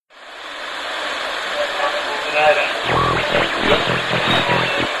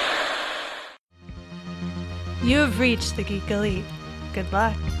You have reached the Geek Elite. Good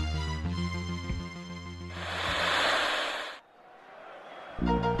luck.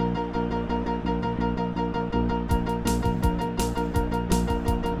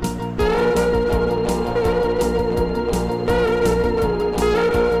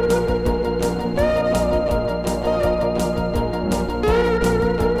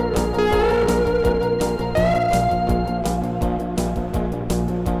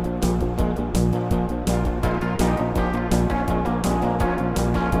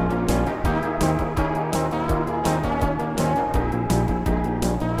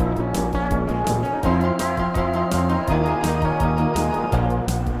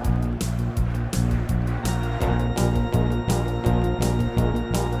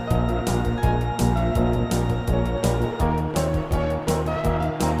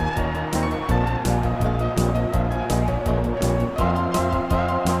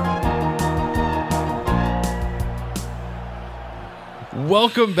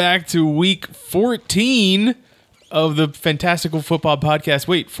 Welcome back to week 14 of the Fantastical Football Podcast.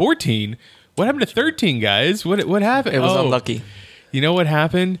 Wait, 14? What happened to 13, guys? What happened? It was unlucky. You know what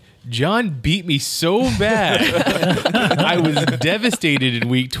happened? John beat me so bad. I was devastated in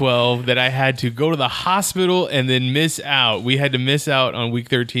week 12 that I had to go to the hospital and then miss out. We had to miss out on week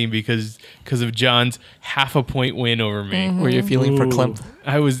 13 because of John's half a point win over me. Were you feeling for Klemp?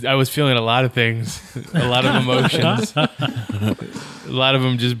 I was feeling a lot of things, a lot of emotions. A lot of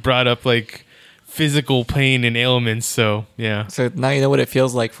them just brought up like physical pain and ailments. So yeah, So now you know what it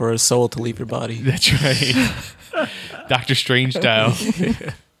feels like for a soul to leave your body. that's right. Doctor Strange style.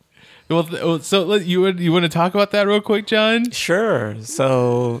 Well, so you want to talk about that real quick, John? Sure.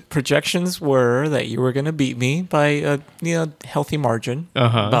 So projections were that you were going to beat me by a healthy margin,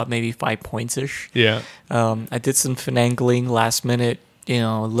 about maybe 5 points ish. Yeah. I did some finagling last minute.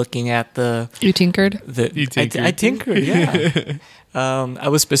 Looking at the You tinkered? You tinkered. I tinkered, yeah. I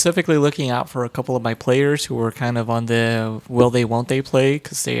was specifically looking out for a couple of my players who were kind of on the will they, won't they play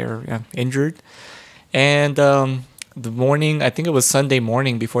because they are injured. And the morning, I think it was Sunday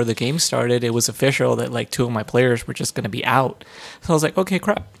morning before the game started, it was official that like two of my players were just going to be out. So I was like, okay,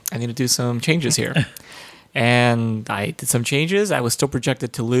 crap, I need to do some changes here. And I did some changes. I was still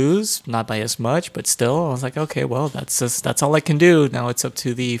projected to lose, not by as much, but still, I was like, okay, well, that's all I can do. Now it's up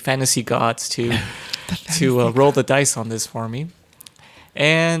to the fantasy gods to roll the dice on this for me.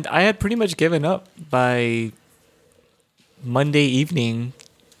 And I had pretty much given up by Monday evening.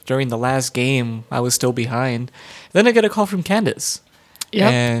 During the last game, I was still behind. Then I get a call from Candace.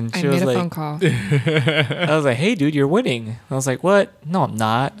 Yep. And she I was made a like, phone call. I was like, hey, dude, you're winning. I was like, what? No, I'm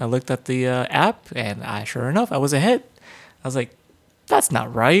not. I looked at the app, and sure enough, I was ahead. I was like, that's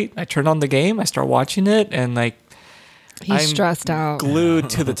not right. I turned on the game. I start watching it, and like, He's I'm stressed out. glued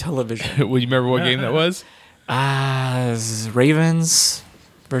to the television. Well, you remember what game that was? Ravens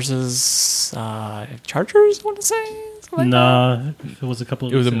versus Chargers, I want to say. No, if it was a couple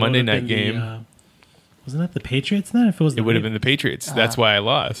of It was weeks a ago, Monday it would've night been game. Wasn't that the Patriots then? If it was It would have been the Patriots. That's why I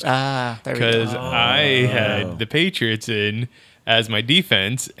lost. There we go. Because I had the Patriots in as my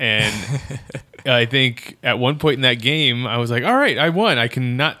defense, and I think at one point in that game, I was like, "All right, I won. I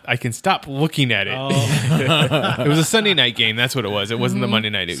can stop looking at it." It was a Sunday night game. That's what it was. It wasn't the Monday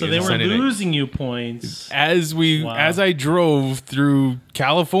night. It So was they a were Sunday night. losing you points. As I drove through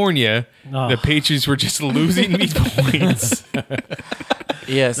California, the Patriots were just losing me points.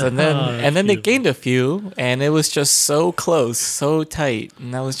 Yes, and then they gained a few, and it was just so close, so tight,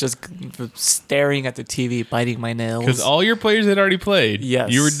 and I was just staring at the TV, biting my nails. Because all your players had already played.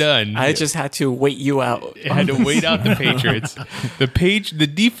 Yes, You were done. I just had to wait you out. I had to wait out the Patriots. The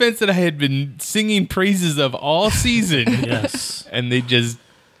defense that I had been singing praises of all season. Yes. And they just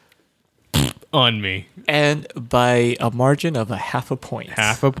on me. And by a margin of a half a point.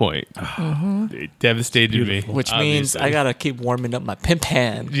 Half a point. It devastated me. Which means I got to keep warming up my pimp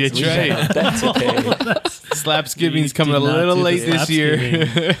hand. That's right. That's okay. Slapsgiving's You coming a did not little do the late this year.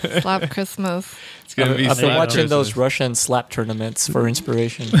 Slapsgiving. Slap Christmas. It's going to be I've been slap watching those Christmas. Russian slap tournaments for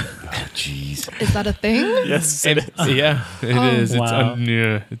inspiration. Jeez. Is that a thing? Yes. Yeah, it Oh. is. Wow.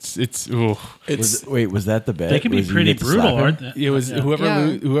 It's ooh. Was that the bet? They can be Was you pretty get to brutal, slap him? aren't they? It was Yeah.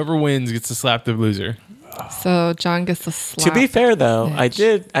 whoever wins gets to slap the loser. So John gets the slap. To be fair, though, Mitch.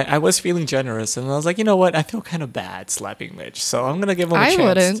 I was feeling generous, and I was like, you know what? I feel kind of bad slapping Mitch, so I'm gonna give him a I chance.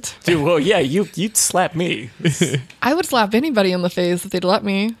 wouldn't. Dude, well, yeah, you'd slap me. I would slap anybody in the face if they'd let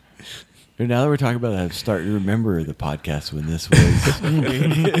me. Now that we're talking about that, I'm starting to remember the podcast when this was.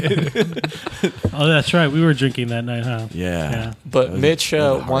 Oh, that's right. We were drinking that night, huh? Yeah. Yeah. But That was Mitch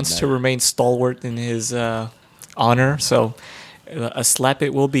a hard wants to night. remain stalwart in his honor, so a slap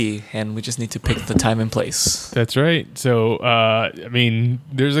it will be, and we just need to pick the time and place. That's right. So, I mean,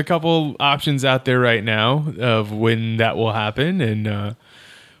 there's a couple options out there right now of when that will happen, and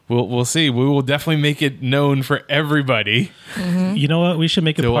we'll see. We will definitely make it known for everybody. You know what? We should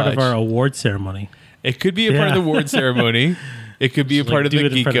make it To part of watch. our award ceremony. It could be a part of the award ceremony. It could be a part of do the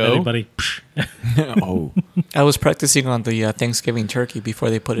it in front of Geeko. anybody. Oh, I was practicing on the Thanksgiving turkey before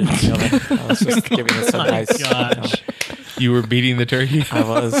they put it in the oven. I was just giving it some nice. gosh. You were beating the turkey. I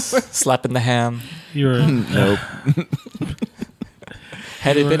was slapping the ham. You were nope.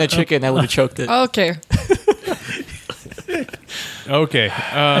 Had it been a chicken, I would have choked it. Okay. Okay.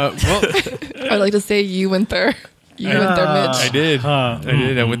 Well, I'd like to say you went there. You went there, Mitch. I did.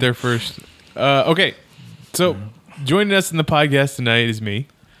 I went there first. Okay. So, joining us in the podcast tonight is me,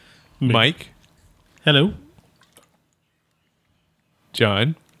 Mike, Hello.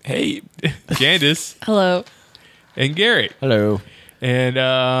 John, Hey, Candace, Hello. and Garrett. Hello.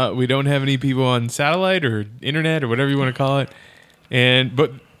 And we don't have any people on satellite or internet or whatever you want to call it.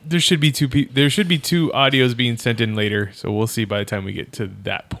 But there should be two audios being sent in later, so we'll see by the time we get to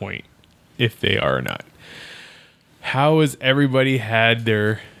that point if they are or not. How has everybody had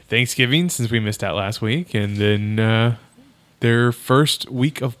their Thanksgiving since we missed out last week, and then their first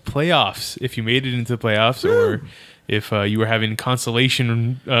week of playoffs? If you made it into the playoffs, or if you were having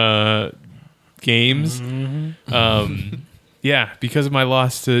consolation games. Yeah, because of my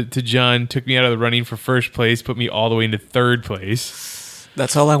loss to John, took me out of the running for first place, put me all the way into third place.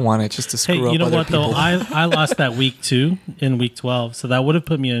 that's all I wanted, just to screw Hey, up you know other what people. though? I lost that week too in week 12, so that would have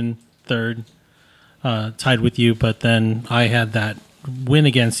put me in third, tied with you. But then I had that win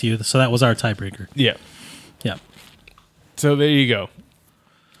against you, so that was our tiebreaker. Yeah. Yeah. So there you go.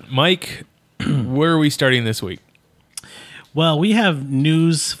 Mike, where are we starting this week? Well, we have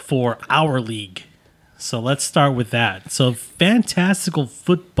news for our league. So let's start with that. So, Fantastical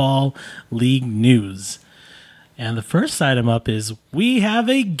Football League news. And the first item up is we have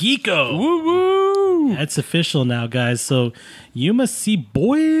a Geeko. Woo woo! That's official now, guys. So, you must see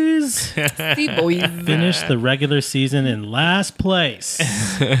boys See, boys. finish the regular season in last place.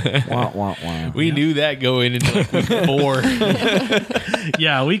 Wah, wah, wah. We knew that going into like week 4.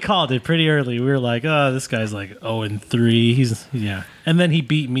 Yeah, we called it pretty early. We were like, oh, this guy's like 0-3. Yeah. And then he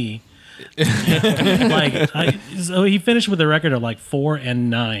beat me. So he finished with a record of like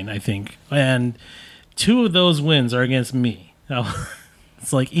 4-9, I think. And 2 of those wins are against me.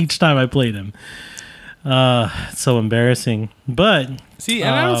 It's like each time I played him. It's so embarrassing. But See,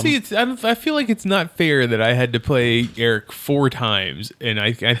 and I don't see it's. I feel like it's not fair that I had to play Eric 4 times, and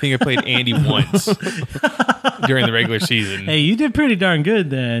I think I played Andy once during the regular season. hey, you did pretty darn good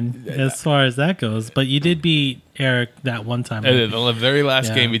then, as far as that goes. But you did beat Eric that one time. The very last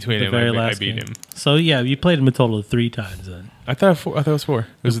Yeah, game between the him, very I last beat game. him. So yeah, you played him a total of 3 times then. I thought it was 4.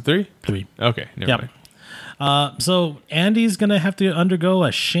 Was it 3? 3. Okay, never Yep. mind. So Andy's gonna have to undergo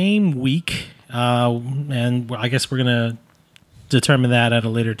a shame week, and I guess we're gonna determine that at a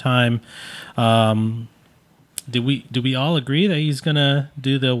later time. Do we all agree that he's gonna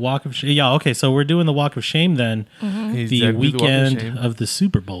do the walk of shame? Yeah. Okay. So we're doing the walk of shame then. He's The done with the walk of weekend shame. of the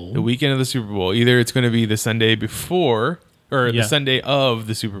Super Bowl. The weekend of the Super Bowl. Either it's going to be the Sunday before, or Yeah. the Sunday of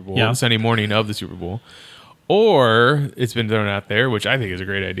the Super Bowl, Yeah. the Sunday morning of the Super Bowl, or it's been thrown out there, which I think is a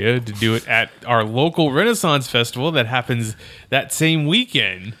great idea, to do it at our local Renaissance Festival that happens that same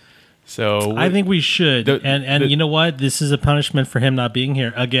weekend. So I think we should. And you know what? This is a punishment for him not being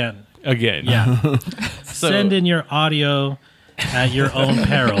here again. again, Yeah. Send in your audio at your own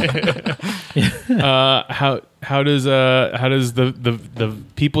peril. How does the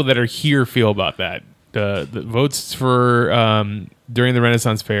people that are here feel about that? The votes for during the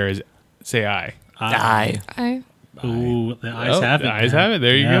Renaissance Fair is say aye. Aye. Ooh, the eyes have it. The ayes man. have it.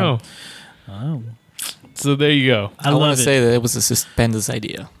 There you Yeah. go. Oh. So there you go. I love want it. to say that it was a stupendous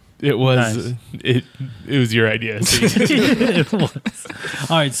idea. It was Nice. it was your idea. So It was.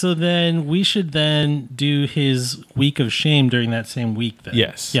 All right, so then we should then do his week of shame during that same week then.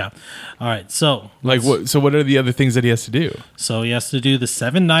 Yes. Yeah. All right, so like what? So what are the other things that he has to do? so he has to do the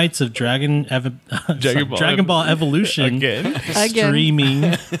 7 nights of Dragon Ball Evolution Again?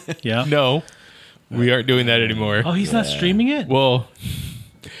 streaming. Yeah. No, we aren't doing that anymore. Oh, he's not streaming it? Well,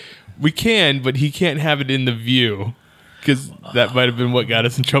 we can, but he can't have it in the view because that might have been what got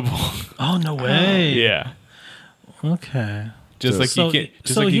us in trouble. Oh, no way. Yeah, Okay. just like So, you can't.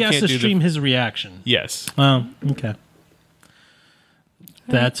 Just so like he you has can't to do stream his reaction. Yes, Oh, okay.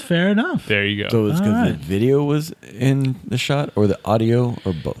 That's fair enough. there you go. So it's because Alright. the video was in the shot, or the audio,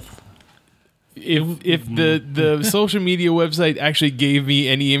 or both. if the social media website actually gave me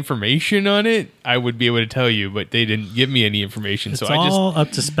any information on it, I would be able to tell you, but they didn't give me any information. It's So all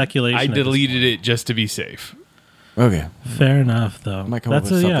up to speculation. I at this deleted point. it just to be safe. Okay. Fair enough, though. I might come up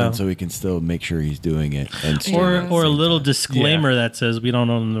That's with a, something yeah. so we can still make sure he's doing it. And stream Or- it at the Or a same little time. disclaimer that says we don't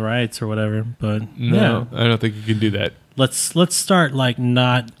own the rights or whatever. But No, yeah, I don't think you can do that. let's start like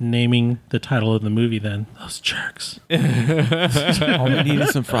not naming the title of the movie. Then those jerks. All we need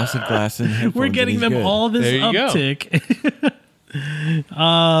is some frosted glass and headphones. We're and getting he's them good. all this There you go. uptick.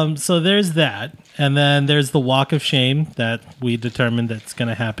 So there's that, and then there's the Walk of Shame that we determined that's going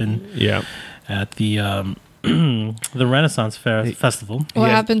to happen Yeah. at the the Renaissance Festival. What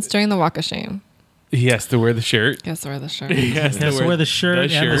Yes. happens during the Walk of Shame? He has to wear the shirt. Guess wear the shirt. He has He has to wear the shirt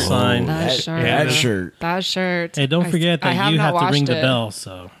and the shirt. sign. That That, shirt. that shirt. That shirt. Hey, don't forget I that you not have to ring washed the it. bell.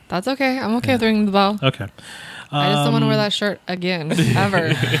 So That's okay. I'm okay with ringing the bell. okay. I just don't want to wear that shirt again,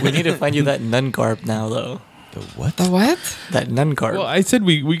 ever. We need to find you that nun garb now, though. The what? The what? That nun garb. Well, I said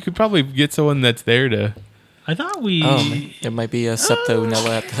we could probably get someone that's there to. I thought we. It might be a Septo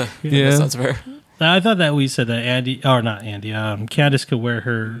Nella at the Yeah. Renaissance Fair. I thought that we said that Andy, or not Andy, Candace could wear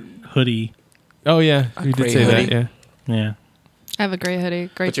her hoodie. Oh yeah, we did gray say hoodie. that. Yeah. Yeah. I have a gray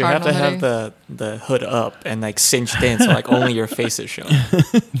hoodie. Gray But you have to cardinal have hoodie. the hood up and like cinched in, so like only your face is shown.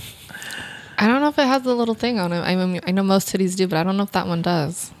 I don't know if it has the little thing on it. I mean, I know most hoodies do, but I don't know if that one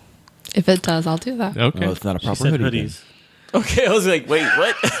does. If it does, I'll do that. Okay. Well, it's not a She proper said hoodie. hoodies. Okay, I was like, wait,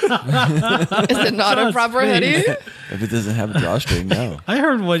 what? Is it not a John's proper face. hoodie? then. If it doesn't have a drawstring, no. I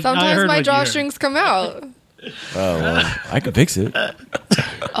heard what. I Sometimes heard my what you drawstrings come out. Oh, well, I could fix it.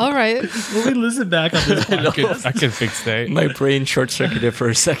 All right. heard. When we listen back on this, I could fix that. My brain short circuited for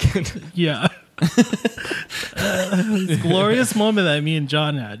a second. yeah. This glorious moment that me and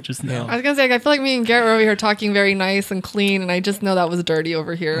John had just now. I was gonna say, like, I feel like me and Garrett were over here talking very nice and clean, and I just know that was dirty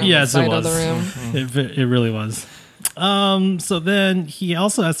over here. On Yes, the it side of was. the room. It really was. So then he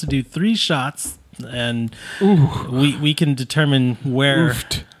also has to do 3 shots, and we can determine where,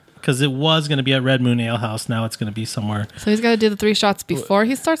 Oofed. because it was going to be at Red Moon Ale House. Now it's going to be somewhere. So he's got to do the 3 shots before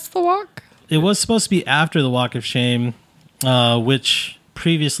he starts the walk. It was supposed to be after the Walk of Shame, which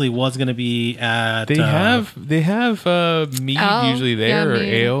previously was going to be at. They have mead Ale? usually there Yeah, or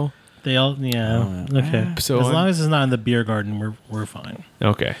mead. ale. They all yeah okay. So as I'm- long as it's not in the beer garden, we're fine.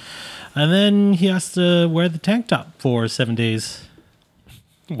 Okay. And then he has to wear the tank top for 7 days.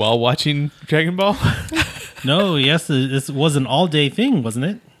 While watching Dragon Ball. No, he has to. This was an all day thing, wasn't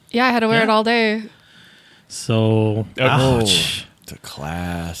it? Yeah, I had to wear Yeah. it all day. So ouch, To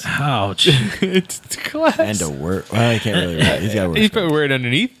class ouch. It's class. and to work. Well, he can't really wear it. He's got to wear He it. probably wear it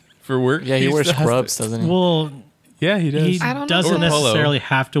underneath for work. Yeah, he wears still has scrubs, to- doesn't he? Well, Yeah, he does. he I don't know. doesn't Or polo. necessarily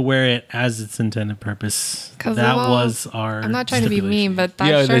have to wear it as its intended purpose. 'Cause, That well, was our. I'm not trying to be stipulation. mean, but that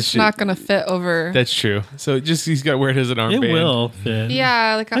Yeah, that's shirt's true. not going to fit over. That's true. So just he's got to wear it as an It armband. will fit.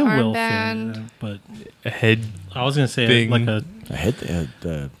 Yeah, like It an will armband. fit. But A head. I was gonna say Thing. like a. I hit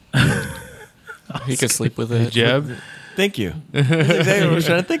the. He could sleep with it. Jeb. Thank you. That's exactly what I was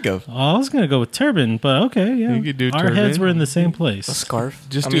trying to think of. I was gonna go with turban, but okay, yeah. You could do Our heads turban. were in the same A place. scarf.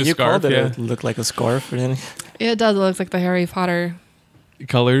 Just I do mean, a you scarf, called it. yeah. It looked like a scarf. Didn't it? It does. It looks like the Harry Potter.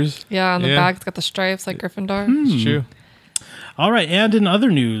 Colors. Yeah, on the Yeah. back, it's got the stripes like Gryffindor. It's true. All right, and in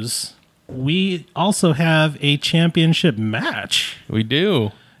other news, we also have a championship match. We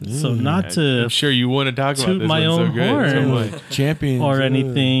do. So not to I'm sure you want to talk about toot this my one so own good. So horn. much. Champions. or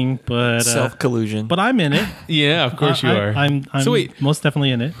anything, but Self collusion. I'm in it. Yeah, of course you are. I'm So wait. most definitely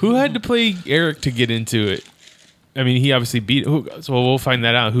in it. Who had to play Eric to get into it? I mean, he obviously beat. So we'll find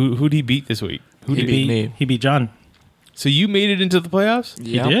that out. Who did he beat this week? Who He did beat me. He beat John. So you made it into the playoffs?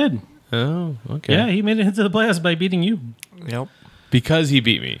 Yep. He did. Oh, okay. Yeah, he made it into the playoffs by beating you. Yep. Because he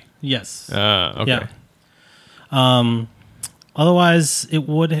beat me. Yes. Okay. Yeah. Otherwise, it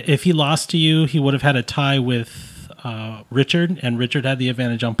would if he lost to you, he would have had a tie with Richard, and Richard had the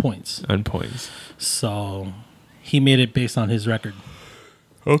advantage on points. On points. So he made it based on his record.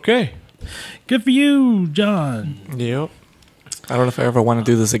 Okay. Good for you, John. Yep. I don't know if I ever want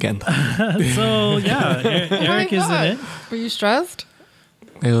to do this again. So yeah, Eric is in Why it. not? Were you stressed?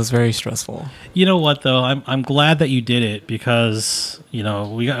 It was very stressful. You know what though? I'm glad that you did it because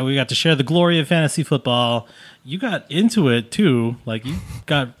we got to share the glory of fantasy football. You got into it too. Like you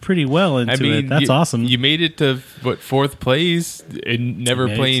got pretty well into it. That's awesome. You made it to fourth place and never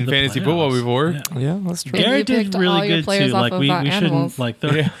Made it playing to the fantasy football playoffs. before. Yeah. Yeah, that's true. And Garrett you did picked all really your good players too. off Like of, we animals. shouldn't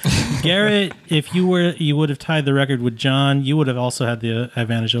like Garrett. If you would have tied the record with John, you would have also had the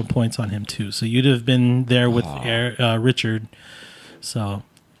advantage of points on him too. So you'd have been there with Richard. So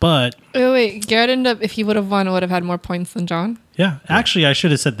But Wait. Garrett ended up, if he would have won, would have had more points than John. yeah, actually, I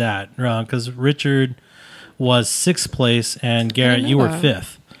should have said that wrong because Richard was 6th place and Garrett, know you were that.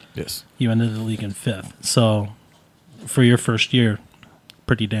 5th. Yes. You ended the league in 5th. So for your first year,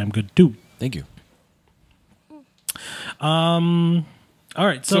 pretty damn good too. Thank you. All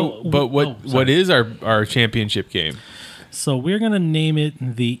right. So, but what is our championship game? So we're gonna name it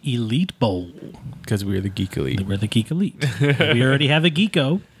the Elite Bowl. Because we're the Geek Elite. We're the Geek Elite. We already have a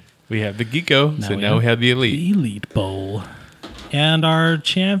Geeko. We have the Geeko, so we now we have the Elite. The Elite Bowl. And our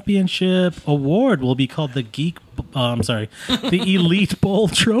championship award will be called the the Elite Bowl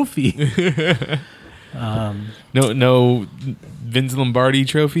Trophy. No Vince Lombardi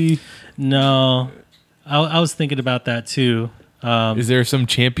trophy. No, I was thinking about that too. Is there some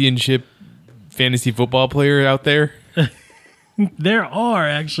championship fantasy football player out there? There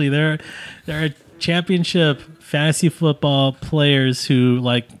are championship fantasy football players who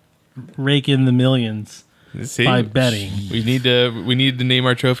like rake in the millions See? by betting. We need to name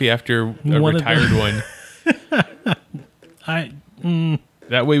our trophy after a One of retired one.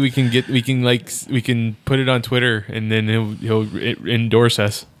 That way we can put it on Twitter and then he'll endorse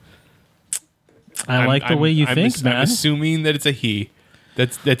us. I like the way you think, I'm man. assuming that it's a he.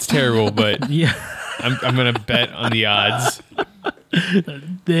 That's terrible, but Yeah. I'm gonna bet on the odds.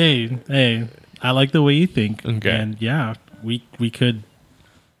 Hey, I like the way you think. Okay. And yeah, we could.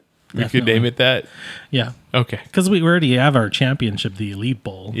 We could name it that. Yeah. Okay. Because we already have our championship, the Elite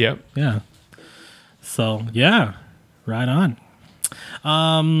Bowl. Yep. Yeah. So yeah, right on.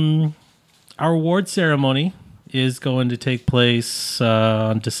 Our award ceremony is going to take place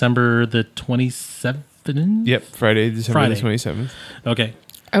on December the 27th. Yep. Friday, December Friday. the 27th. Okay.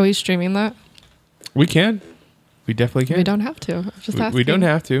 Are we streaming that? We can. We definitely can. We don't have to. I'm just asking. We don't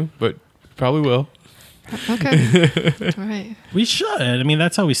have to, but probably will. Okay. All right. We should. I mean,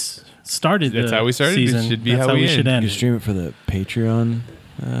 that's how we started. That's the how we started. It Season. should be That's how we should end. end. You it. stream it for the Patreon.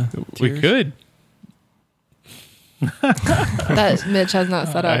 We tiers? could. That Mitch has not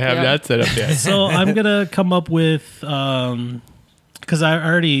set up. I have yet. not set up yet. So I'm gonna come up with because I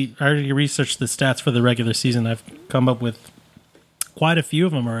already researched the stats for the regular season. I've come up with quite a few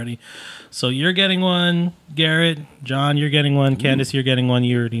of them already. So you're getting one, Garrett. John, you're getting one. Candace, you're getting one.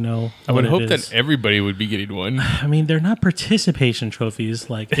 You already know. I would what hope it that is. everybody would be getting one. I mean, they're not participation trophies.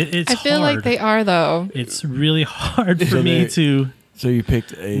 Like it's I feel hard. like they are though. It's really hard for So me they- to. So you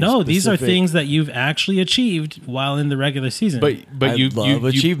picked a No, these are specific- things that you've actually achieved while in the regular season. But I you love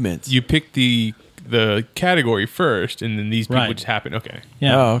achievements. You picked the category first, and then these people Right. just happen. Okay.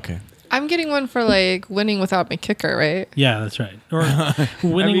 yeah, Oh, okay. I'm getting one for like winning without my kicker, right? yeah, that's right. Or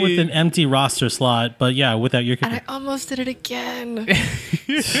winning with mean- an empty roster slot, but yeah, without your And kicker. I almost did it again.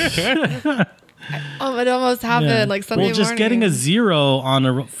 It almost happened Yeah. like Sunday well, just morning. getting a 0 on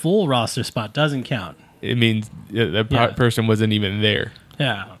a full roster spot doesn't count. It means that Yeah. person wasn't even there.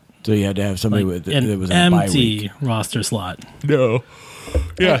 Yeah, So you had to have somebody like with an that was on a bye empty week. roster slot No.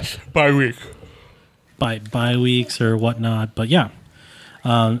 Yes. Bye week. by bye weeks or whatnot. But yeah,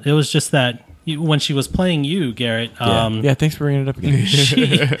 it was just that when she was playing you, Garrett. Yeah, thanks for bringing it up again. She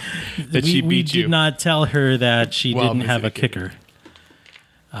we beat you. did not tell her that she Well, didn't have a obviously I kicker.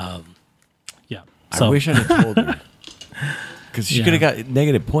 Yeah. I So wish I'd have told her. Because she Yeah. could have got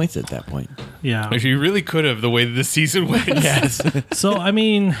negative points at that point. yeah. You really could have the way that the season went. Yes. So I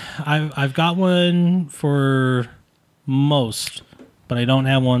mean, I've got one for most, but I don't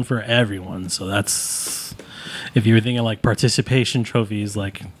have one for everyone. So that's if you were thinking like participation trophies,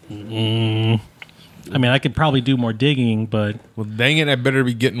 like. I mean, I could probably do more digging, but Well, dang it! I better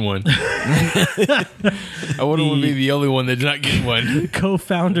be getting one. I wouldn't want to be the only one that's not getting one.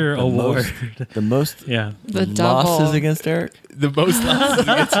 co-founder award. The most Yeah. the losses double. against Eric. The most losses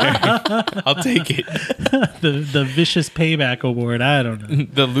against Eric. I'll take it. The vicious payback award. I don't know.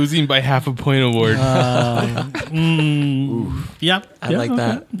 The losing by half a point award. Yep. I Yep, like okay.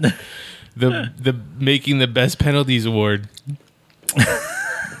 that. The making the best penalties award.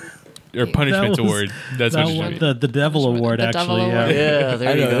 Or punishments That was- award. That's That what it one, should be. the devil Punishment, award, the devil actually. award. Yeah, there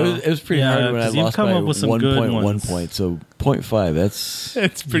I you know, go. it was pretty Yeah, hard when I 'cause you've lost come by up with some good 1.1 ones. points. So 0.5, that's...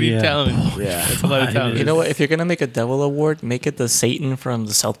 That's pretty Yeah. talent. Yeah. That's a lot of It talent. is. You know what? If you're gonna make a devil award, make it the Satan from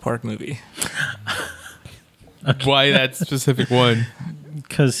the South Park movie. Why that specific one?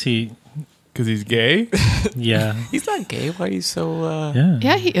 Because he, Because he's gay? yeah. He's not gay. Why are you so Yeah.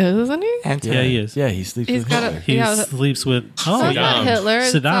 Yeah, he is, isn't he? anti? Yeah, he is. Yeah, he sleeps He's with got Hitler. a He yeah. sleeps with. Oh, Oh, it's not Saddam. Hitler.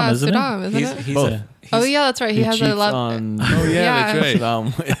 It's Saddam, isn't it? Saddam, isn't He's, it? he's Both. a, Oh yeah, that's right. He has a cheats love. on... Oh, yeah, Yeah. that's right.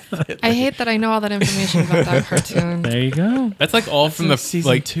 Saddam with I hate that I know all that information about that cartoon. There you go. That's like all from the since season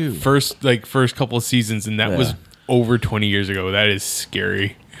like 2. first couple of seasons, and that Yeah. was over 20 years ago. That is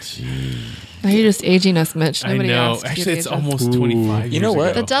scary. Now you're just aging us, Mitch. I Nobody know. asked you Actually, to it's age us. almost 25 years You know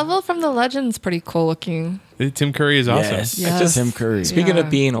what? The ago. devil from the Legend's pretty cool looking. Tim Curry is awesome. Yes. Yes. Tim Curry. Speaking Yeah. of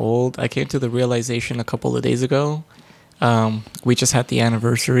being old, I came to the realization a couple of days ago. We just had the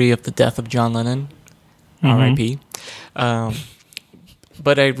anniversary of the death of John Lennon, R.I.P.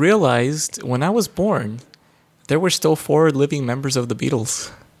 But I realized when I was born, there were still 4 living members of the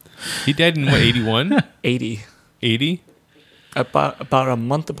Beatles. He died in what, 81? 80, 80? about a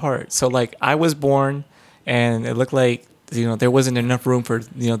month apart. So like I was born, and it looked like there wasn't enough room for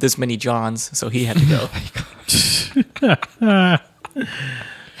this many Johns, so he had to go.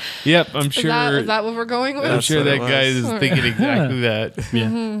 Yep, I'm sure. Is that what we're going with? I'm That's sure what that it was. guy is thinking exactly that.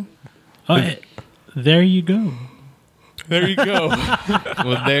 Yeah. Oh, there you go. There you go.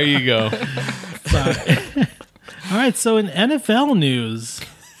 Well, there you go. All right, so in NFL news,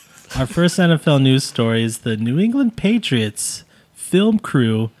 our first NFL news story is the New England Patriots film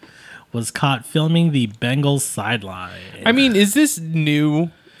crew was caught filming the Bengals sideline. I mean, is this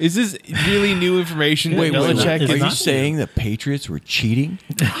new? Is this really new information? Wait, that wait, Belichick wait. it's Are you not- saying the Patriots were cheating?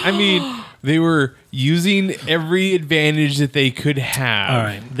 I mean, they were using every advantage that they could have. All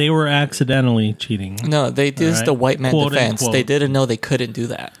right, they were accidentally cheating. No, they did Alright. the white man Quote, defense. unquote. They didn't know they couldn't do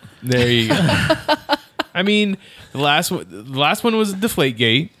that. There you go. I mean, the last one was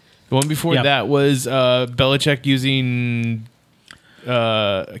Deflategate. The one before Yep. that was Belichick using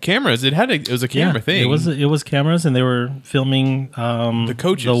cameras. It was a camera thing. It was cameras, and they were filming The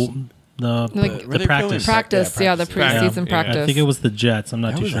coaches. the Like- Were they practice. Practice, yeah, the Practice. preseason Yeah. practice. I think it was the Jets. I'm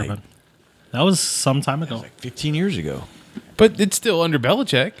not That too was sure, like- but that was some time ago. 15 years ago. But it's still under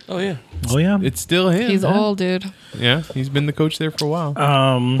Belichick. Oh, yeah. Oh yeah. It's still him. He's old, dude. Yeah, he's been the coach there for a while.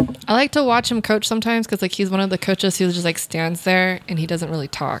 I like to watch him coach sometimes because like he's one of the coaches who just like stands there and he doesn't really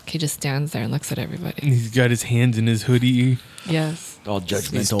talk. He just stands there and looks at everybody. He's got his hands in his hoodie. Yes. All He's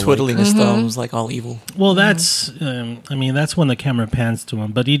judgmental. twiddling his thumbs like all evil. Well, that's I mean that's when the camera pans to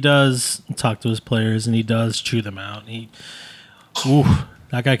him, but he does talk to his players and he does chew them out.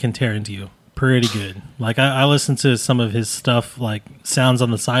 That guy can tear into you pretty good. Like I listen to some of his stuff, like sounds on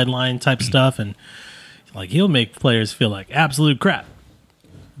the sideline type stuff, and like he'll make players feel like absolute crap.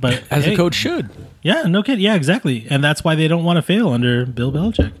 But As hey, a coach should. yeah, no kid, yeah, exactly, and that's why they don't want to fail under Bill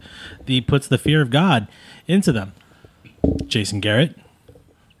Belichick. He puts the fear of God into them. Jason Garrett.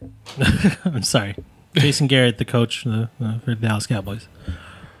 I'm sorry. Jason Garrett, the coach for the Dallas Cowboys.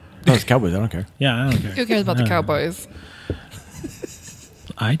 Oh, it's Cowboys. I don't care. Yeah, I don't care. Who cares about the Cowboys?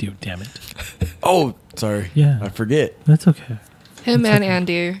 I do, damn it. Oh, sorry. Yeah. I forget. That's okay. Him and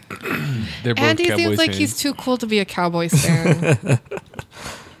Andy. They're both Andy Cowboys seems like fans. he's too cool to be a Cowboys fan.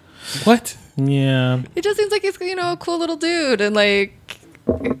 What? Yeah. It just seems like he's a cool little dude and like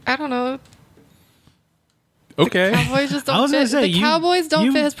I don't know. Okay. Cowboys just I don't was gonna fit. say, The Cowboys don't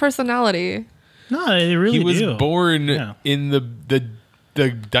you- fit his personality. No, they really He was do. born Yeah. in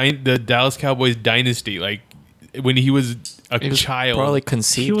the Dallas Cowboys dynasty, like when he was a He was child. probably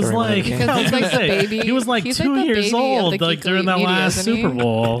conceived. He was during like, the game. Because I was he's like gonna the say, baby. He was like He's 2 like the years baby of old, the like geekly during that media, last isn't he? Super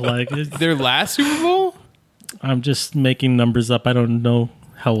Bowl. Like, Their last Super Bowl. I'm just making numbers up. I don't know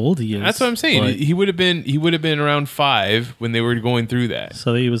how old he is. That's what I'm saying. but- He would have been around 5 when they were going through that.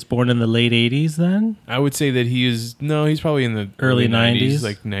 so he was born in the late 80s then? I would say that he's probably in the Early 90s?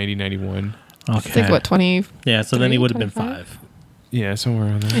 like 90, 91. Okay. He's like what 20? Yeah, so then he 23, would have been 25? 5. Yeah, somewhere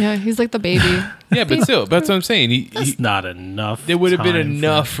around there. Yeah, he's like the baby. Yeah, but still, that's what I'm saying. That's not enough. There would have been time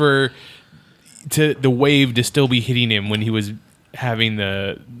enough for the wave to still be hitting him when he was having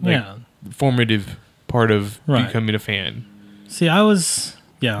the Yeah. formative part of Right. becoming a fan. See, I was.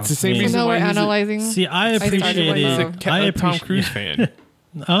 Yeah. It's the same I mean, reason So now we're why he's a- analyzing. See, I started with appreciated. He's the- a I Tom appreciate- Cruise fan.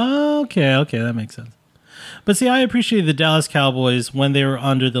 Okay, that makes sense. But see, I appreciate the Dallas Cowboys when they were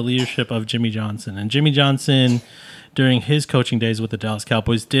under the leadership of Jimmy Johnson. And Jimmy Johnson, during his coaching days with the Dallas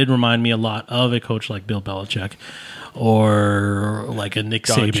Cowboys, did remind me a lot of a coach like Bill Belichick or like a Nick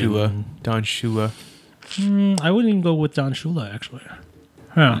Don Saban. Shula. Don Shula. I wouldn't even go with Don Shula, actually.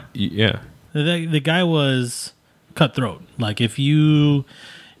 Huh. Yeah. The guy was cutthroat. Like, if you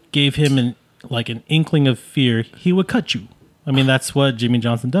gave him an inkling of fear, he would cut you. I mean, that's what Jimmy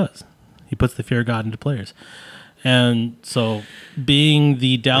Johnson does. He puts the fear of God into players. And so, being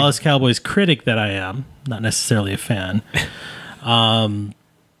the Dallas Cowboys critic that I am, not necessarily a fan,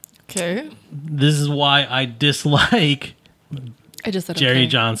 Okay. this is why I dislike I just said Jerry okay.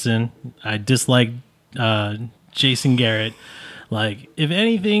 Johnson. I dislike Jason Garrett. Like, if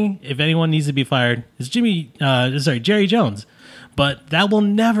anyone needs to be fired, it's Jerry Jones. But that will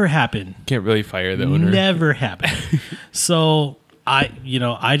never happen. Can't really fire the owner. Never happen. So I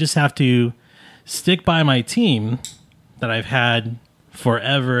just have to stick by my team that I've had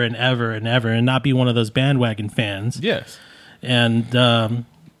forever and ever and ever, and not be one of those bandwagon fans. Yes. And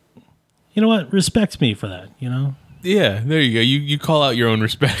you know what? Respect me for that. You know. Yeah, there you go. You call out your own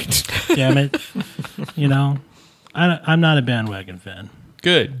respect. Damn it. You know, I'm not a bandwagon fan,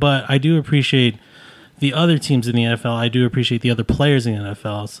 Good. but I do appreciate the other teams in the NFL. I do appreciate the other players in the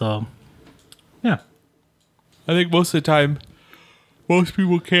NFL. So, yeah. I think most of the time, most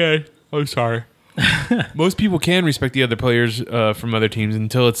people can. I'm sorry. Most people can respect the other players from other teams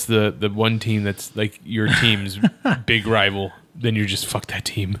until it's the one team that's like your team's big rival. Then you're just fuck that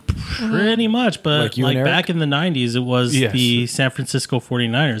team. Pretty much, but Like you and like Eric? back in the 90s, it was Yes. the San Francisco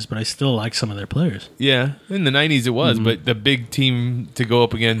 49ers, but I still like some of their players. Yeah, in the 90s it was, but the big team to go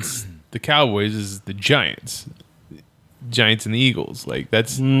up against the Cowboys is the Giants. Giants and the Eagles. Like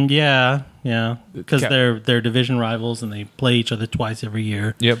that's Yeah, because Ca- they're division rivals and they play each other twice every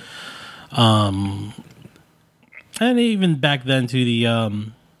year. yep. And even back then, too,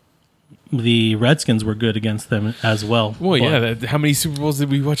 the Redskins were good against them as well. Well, But- yeah. How many Super Bowls did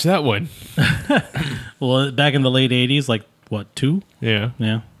we watch that one? Well, back in the late 80s, like, what, 2? Yeah.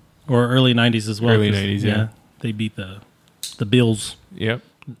 Yeah. Or early 90s as well. Early 'cause, 90s, yeah. They beat the Bills. Yep.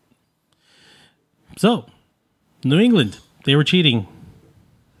 So, New England, they were cheating.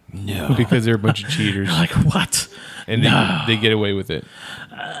 No. Because they're a bunch of cheaters, Like, what? and they get away with it.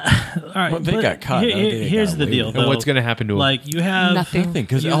 All right. Well, they but got caught. I don't think they here's got the away deal, with And though. what's going to happen to them? Like, you have... Nothing. Nothing,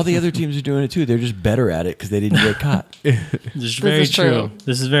 because all the other teams are doing it too. They're just better at it because they didn't get caught. This is very is true. true.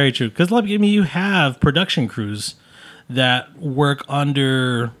 This is very true. Because, like, I mean, you have production crews that work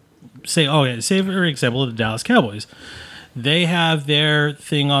under, say, for example, the Dallas Cowboys. They have their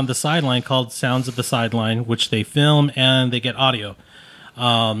thing on the sideline called Sounds of the Sideline, which they film and they get audio.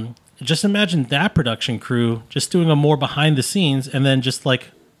 Just imagine that production crew just doing a more behind the scenes and then just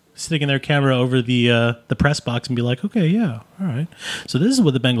like sticking their camera over the press box and be like, okay, yeah, all right. So this is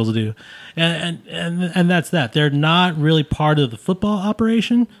what the Bengals do, and that's that. They're not really part of the football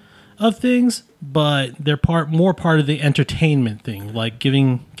operation of things, but they're more part of the entertainment thing, like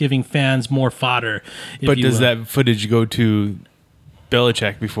giving fans more fodder. if But you does will. that footage go to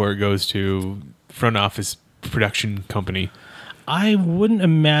Belichick before it goes to front office production company? I wouldn't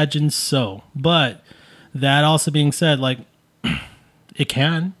imagine so, but that also being said, like it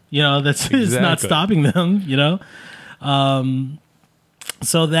can, that's it's not Exactly. stopping them,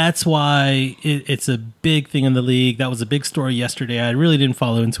 So that's why it's a big thing in the league. That was a big story yesterday. I really didn't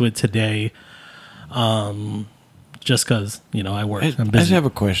follow into it today, just because I work. I I'm just busy. have a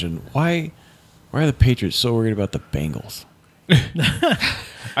question. Why are the Patriots so worried about the Bengals?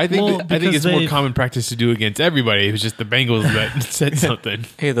 I think Well, I think because it's more they've- common practice to do against everybody. It was just the Bengals that said something.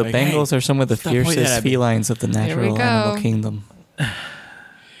 Hey, the Like, Bengals hey, are some of the stop pointing fiercest at me. felines of the we natural go. animal kingdom.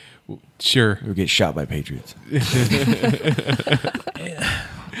 Sure. Or get shot by Patriots?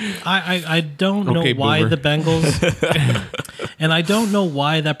 I don't Okay, know why boomer. the Bengals, and I don't know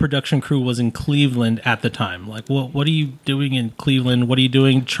why that production crew was in Cleveland at the time. Like, what are you doing in Cleveland? What are you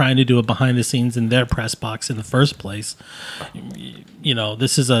doing trying to do it behind the scenes in their press box in the first place?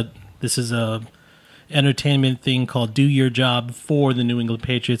 This is a entertainment thing called "Do Your Job" for the New England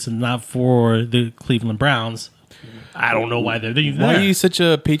Patriots and not for the Cleveland Browns. I don't know why they're doing Why that. are you such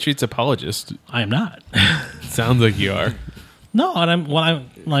a Patriots apologist? I am not. Sounds like you are. No, and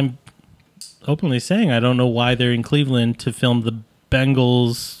I'm openly saying I don't know why they're in Cleveland to film the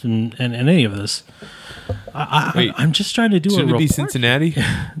Bengals and any of this. Wait, I'm just trying to do a Shouldn't it be report. Cincinnati?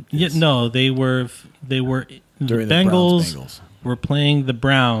 Yeah, no, they were During the the Bengals Browns-Bengals. were playing the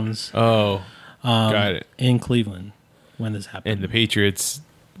Browns Oh, got it. in Cleveland when this happened. And the Patriots.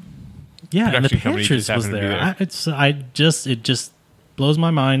 Yeah, and the production company Patriots just was happened to be there. there. It just blows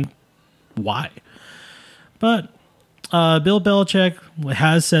my mind why. But Bill Belichick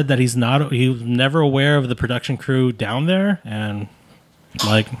has said that he was never aware of the production crew down there, and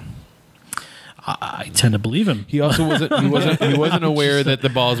like I tend to believe him. He also wasn't aware that the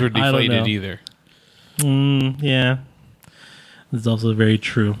balls were I don't know. deflated either. Yeah, that's also very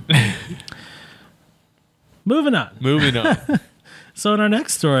true. Moving on. Moving on. So in our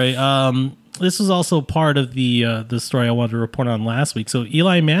next story, this was also part of the story I wanted to report on last week. So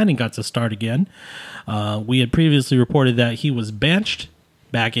Eli Manning got to start again. We had previously reported that he was benched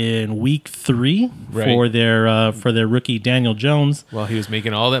back in week 3 Right. for their rookie Daniel Jones. Well, he was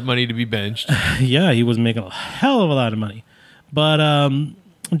making all that money to be benched. Yeah, he was making a hell of a lot of money, but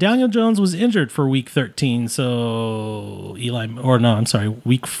Daniel Jones was injured for week 13. So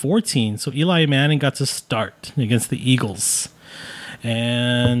week 14. So Eli Manning got to start against the Eagles.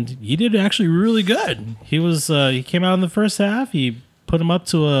 And he did actually really good. He came out in the first half. He put him up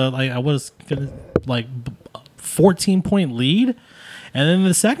to a 14-point lead, And then in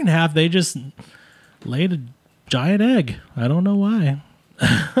the second half, they just laid a giant egg. I don't know why.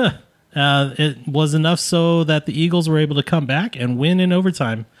 It was enough so that the Eagles were able to come back and win in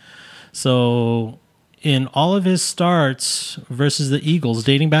overtime. So in all of his starts versus the Eagles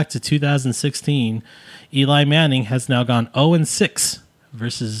dating back to 2016, Eli Manning has now gone 0-6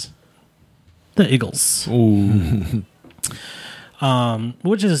 versus the Eagles. Ooh.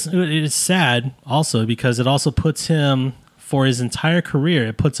 Which is sad also because it also puts him, for his entire career,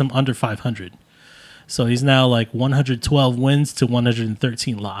 it puts him under 500. So he's now like 112 wins to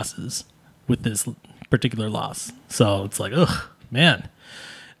 113 losses with this particular loss. So it's like, ugh, man,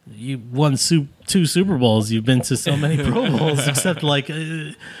 you won 2 Super Bowls. You've been to so many Pro Bowls, except like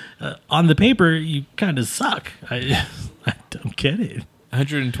on the paper, you kind of suck. I don't get it.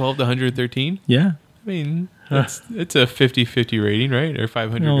 112 to 113? Yeah. I mean, it's a 50-50 rating, right? Or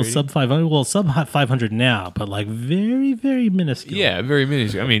 500 No, rating? sub 500. Well, sub 500 now, but like very, very minuscule. Yeah, very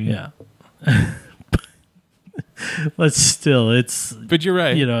minuscule. I mean, Yeah. But still, it's, but you're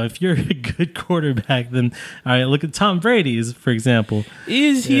right. you know, if you're a good quarterback, then all right, look at Tom Brady's, for example.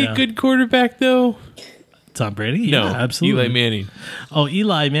 Is he Yeah. a good quarterback, though? Tom Brady? No, Yeah, absolutely. Eli Manning. Oh,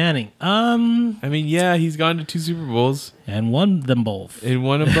 Eli Manning. I mean, yeah, he's gone to 2 Super Bowls And won them both. and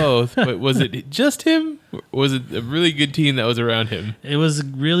won them both. But was it just him? Or was it a really good team that was around him? It was a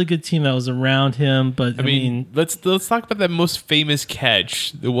really good team that was around him, but I mean, let's talk about that most famous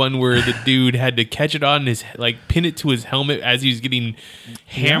catch, the one where the dude had to catch it on his, like, pin it to his helmet as he was getting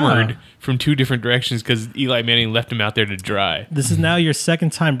hammered Yeah. from 2 different directions because Eli Manning left him out there to dry. this is now your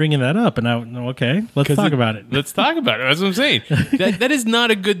second time bringing that up, and okay, let's talk about it. Let's talk about it. That's what I'm saying. That is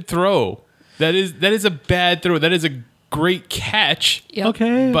not a good throw. That is a bad throw. That is a great catch Yep.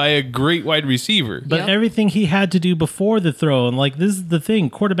 Okay, by a great wide receiver. but Yep. everything he had to do before the throw, and like this is the thing,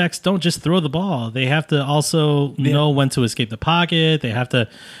 quarterbacks don't just throw the ball. They have to also know when to escape the pocket. They have to,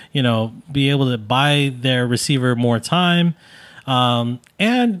 be able to buy their receiver more time.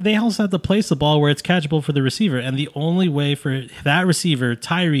 And they also have to place the ball where it's catchable for the receiver. And the only way for that receiver,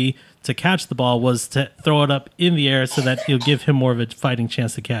 Tyree, to catch the ball was to throw it up in the air so that it'll give him more of a fighting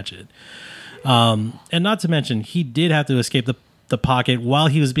chance to catch it. And not to mention, he did have to escape the pocket while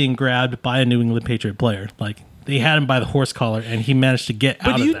he was being grabbed by a New England Patriot player. Like, they had him by the horse collar, and he managed to get out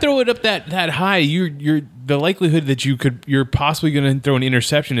But of you that. throw it up that high, you're the likelihood that you're possibly going to throw an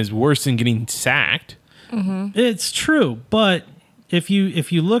interception is worse than getting sacked. It's true, but if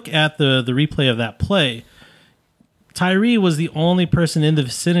you look at the replay of that play, Tyree was the only person in the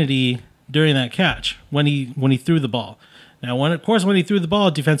vicinity during that catch when he threw the ball. Now, when he threw the ball,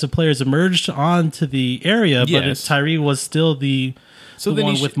 defensive players emerged onto the area, but Yes. Tyree was still the then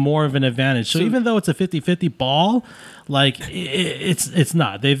one he with more of an advantage. So even though it's a 50-50 ball, like it's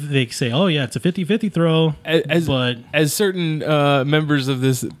not. They say, oh yeah, it's a 50-50 throw, but As certain members of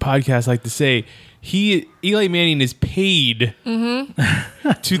this podcast like to say, Eli Manning is paid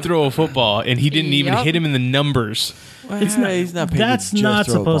to throw a football, and he didn't even Yep. hit him in the numbers. it's not. He's not paid That's to just not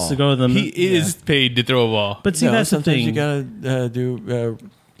throw a supposed to ball. go to them. He is paid to throw a ball. But see, No, that's the sometimes thing. you gotta do.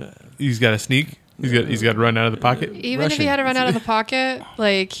 He's got to sneak. He's got to run out of the pocket. Even if he Rushing. had to run out of the pocket,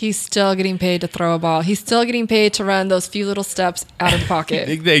 like he's still getting paid to throw a ball. He's still getting paid to run those few little steps out of the pocket.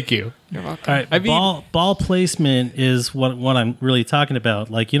 Thank you. You're welcome. All right, I mean- ball placement is what I'm really talking about.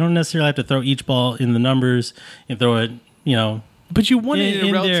 Like, you don't necessarily have to throw each ball in the numbers and throw it, But you won it in a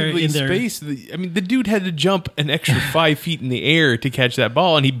In their- relatively in their- space. I mean, the dude had to jump an extra 5 feet in the air to catch that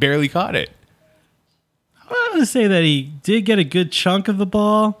ball, and he barely caught it. I'm going to say that he did get a good chunk of the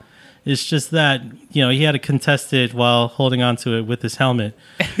ball. It's just that, he had to contest it while holding onto it with his helmet.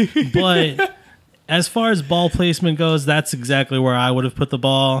 But as far as ball placement goes, that's exactly where I would have put the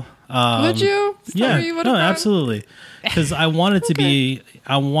ball. Would you? Is that Yeah, where you would no, have gone? absolutely. Because I want it to be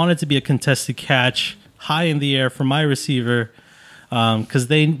a contested catch high in the air for my receiver, because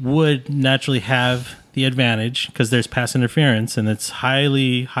they would naturally have the advantage because there's pass interference and it's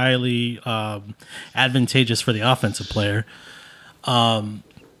highly, highly advantageous for the offensive player.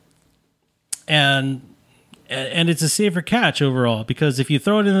 And it's a safer catch overall because if you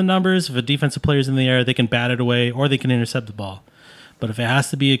throw it in the numbers, if a defensive player's in the air, they can bat it away or they can intercept the ball. But if it has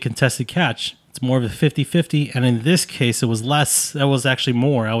to be a contested catch, it's more of a 50-50. And in this case, it was less. That was actually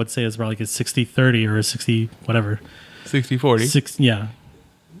more. I would say it's probably like a 60-30 or a 60 whatever. 60-40. Yeah.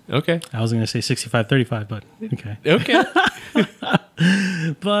 Okay. I was going to say 65-35, but okay. Okay.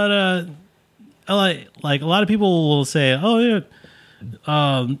 But like a lot of people will say, oh, yeah,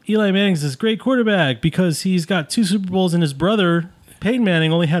 Eli Manning's this great quarterback because he's got 2 Super Bowls and his brother Peyton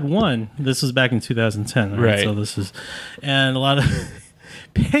Manning only had 1. This was back in 2010, Right. So this is, and a lot of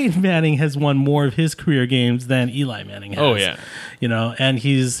Peyton Manning has won more of his career games than Eli Manning has. Oh, yeah. And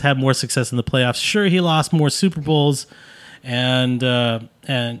he's had more success in the playoffs. Sure, he lost more Super Bowls, and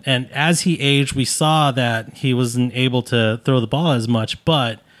as he aged, we saw that he wasn't able to throw the ball as much.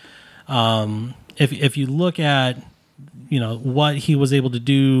 But if you look at what he was able to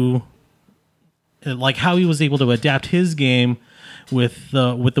do, like how he was able to adapt his game with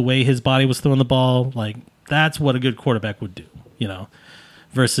the way his body was throwing the ball, like that's what a good quarterback would do,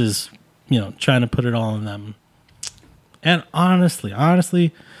 versus trying to put it all on them. And honestly,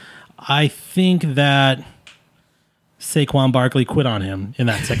 I think that Saquon Barkley quit on him in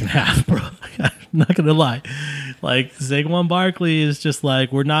that second half, bro. I'm not gonna lie. Like Saquon Barkley is just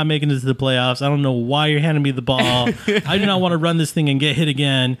like, we're not making it to the playoffs. I don't know why you're handing me the ball. I do not want to run this thing and get hit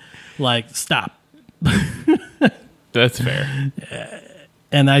again. Like, stop. That's fair.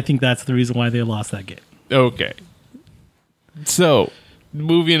 And I think that's the reason why they lost that game. Okay. So,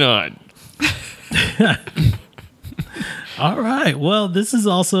 moving on. All right. Well, this is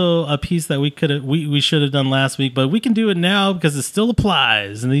also a piece that we should have done last week, but we can do it now because it still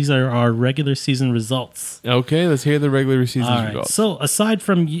applies. And these are our regular season results. Okay, let's hear the regular season All right. results. So, aside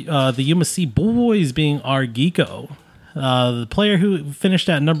from the UMSC boys being our Geeko, the player who finished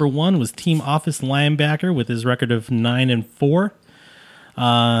at number 1 was Team Office linebacker with his record of 9-4.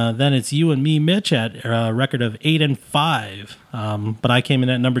 Then it's you and me, Mitch, at a record of 8-5. But I came in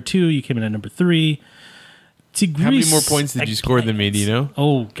at number 2. You came in at number 3. Tigris, How many more points did you score than me, do you know?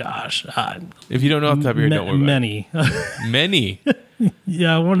 Oh, gosh. If you don't know off the top of your head, don't worry many. about it. Many?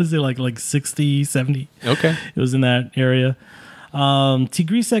 Yeah, I want to say like 60, 70. Okay. It was in that area.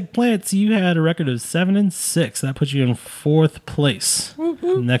 Tigris Eggplants, you had a record of 7-6. That puts you in 4th place.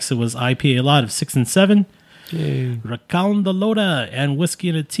 Next, it was IPA Lot of 6-7. Rakan the Loda and Whiskey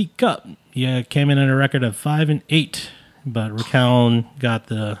in a Teacup. Yeah, came in at a record of 5-8. But Rakan got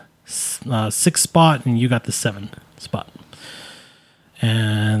the 6th spot, and you got the 7th spot.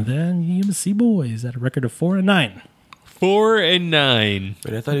 And then UMC Boys at a record of 4-9. 4-9.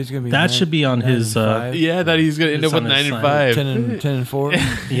 But I thought he was going to be. That should be on his. Yeah, I thought he was going to end It's up with on his 9-5. 10-4.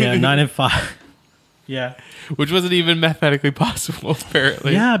 Yeah, 9-5. Yeah. Which wasn't even mathematically possible,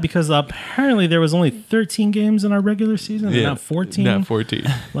 apparently. Yeah, because apparently there was only 13 games in our regular season, and not 14. Not 14.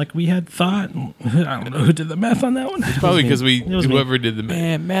 Like we had thought. I don't know who did the math on that one. Probably because It was me. whoever did the math.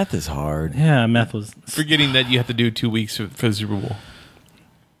 Man, math is hard. Yeah, math was. Forgetting that you have to do 2 weeks for the Super Bowl.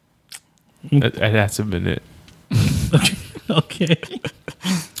 That has to have been it. Okay.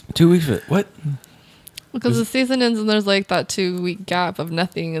 2 weeks for what? Because the season ends and there's like that 2-week gap of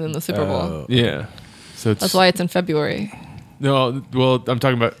nothing and then the Super Bowl. Yeah. So That's why it's in February. No, well, I'm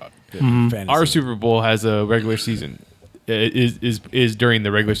talking about Fantasy. our Super Bowl has a regular season. It is during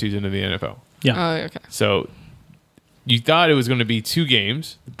the regular season of the NFL. Yeah. Oh, okay. So you thought it was going to be 2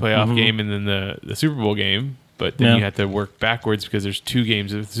 games, the playoff game and then the Super Bowl game, but then Yeah. you have to work backwards because there's 2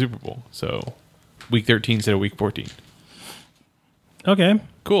 games of the Super Bowl. So week 13 instead of week 14. Okay.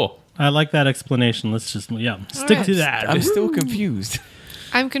 Cool. I like that explanation. Let's just stick right. to that. I'm still confused.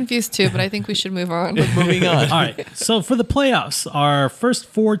 I'm confused too, but I think we should move on. Moving on. All right. So for the playoffs, our first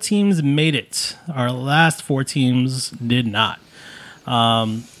 4 teams made it. Our last 4 teams did not.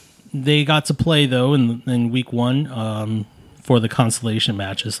 They got to play though in week 1 for the consolation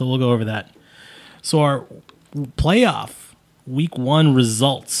matches. So we'll go over that. So our playoff week 1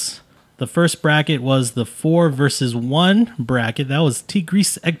 results. The first bracket was the 4 versus 1 bracket. That was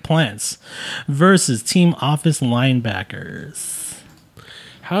Tigris Eggplants versus Team Office Linebackers.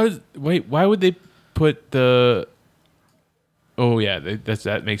 Why would they put the? Oh yeah,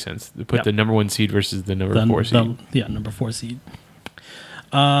 that makes sense. They put the number 1 seed versus the number 4 seed. Number 4 seed.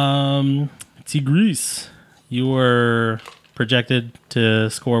 Tigris, you were projected to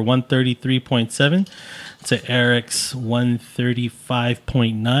score 133.7 to Eric's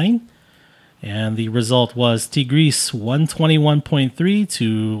 135.9. And the result was Tigris 121.3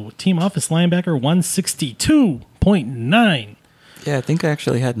 to Team Office Linebacker 162.9. Yeah, I think I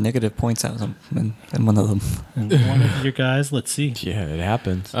actually had negative points out in one of them. And one of your guys, let's see. Yeah, it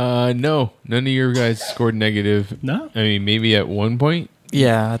happens. No, none of your guys scored negative. No? I mean maybe at one point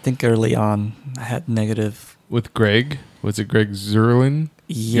Yeah, I think early on I had negative. with Greg. Was it Greg Zerlin?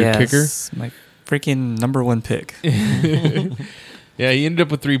 Your kicker? Yes, my freaking number 1 pick. Yeah, he ended up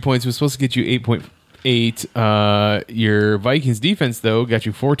with 3 points. It was supposed to get you 8.8. Your Vikings defense, though, got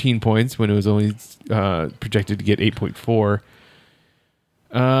you 14 points when it was only projected to get 8.4.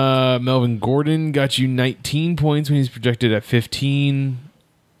 Melvin Gordon got you 19 points when he's projected at 15.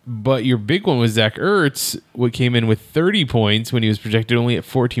 But your big one was Zach Ertz, what came in with 30 points when he was projected only at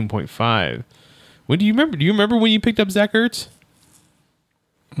 14.5. When do you remember? Do you remember when you picked up Zach Ertz?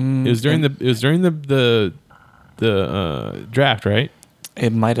 It was during the draft, right?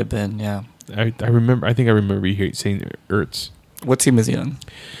 It might have been, yeah. I remember. I think I remember you saying Ertz. What team is he on?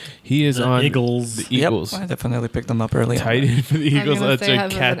 He is The on Eagles. The Eagles. Yep, I definitely picked him up early. Tight end for the I was Eagles. gonna That's say,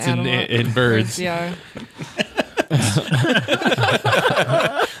 like have cats an and, animal. and birds. Yeah.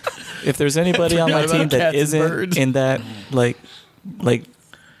 If there's anybody on my Forgot team about that cats and isn't birds. in that like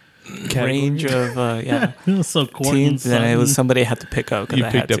range of So Courtland teams, then it was Sutton. somebody I had to pick up because You I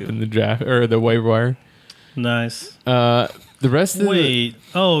picked had up to. in the draft or the waiver wire. Nice. The rest of Wait.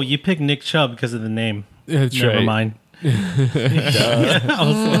 Oh, you picked Nick Chubb because of the name. that's Never right. mind.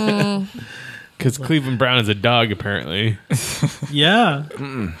 Yeah, Because Cleveland Brown is a dog, apparently. yeah.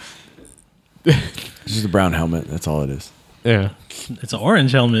 It's just a brown helmet. That's all it is. Yeah, It's an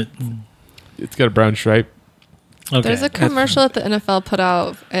orange helmet. it's got a brown stripe. Okay. There's a commercial that the NFL put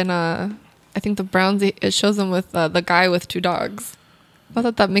out, and I think the Browns. It shows them with the guy with two dogs. Not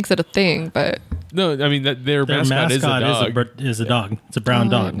that that makes it a thing, but No, I mean their Their mascot is a dog. is a dog. It's a brown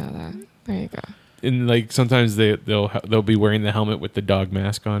I dog. didn't know that. There you go. And like sometimes they'll be wearing the helmet with the dog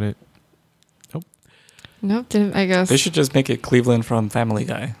mask on it. Nope. Didn't I guess? They should just make it Cleveland from Family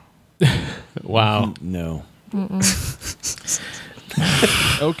Guy. Wow. No.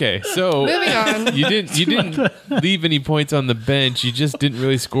 Okay, so Moving on. you didn't leave any points on the bench. You just didn't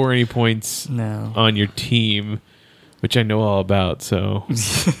really score any points No. on your team, which I know all about. So Do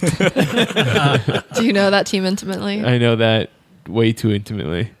you know that team intimately? I know that way too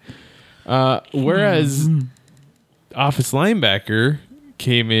intimately. Whereas office linebacker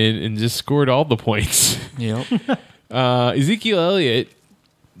came in and just scored all the points. Yep. Ezekiel Elliott,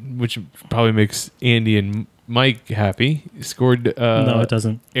 which probably makes Andy and Mike happy, scored No, it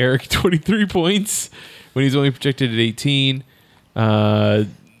doesn't. Eric 23 points when he's only projected at 18.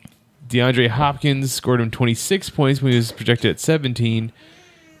 DeAndre Hopkins scored him 26 points when he was projected at 17.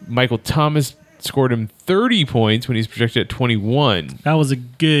 Michael Thomas scored him 30 points when he's projected at 21. That was a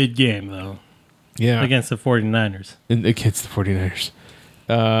good game, though, Yeah. against the 49ers. And against the 49ers.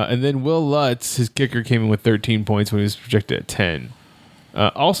 And then Will Lutz, his kicker, came in with 13 points when he was projected at 10.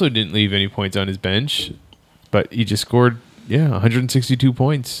 Also didn't leave any points on his bench, but he just scored, 162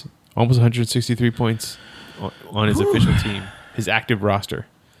 points. Almost 163 points on his official team, his active roster.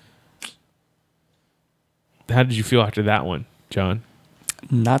 How did you feel after that one, John?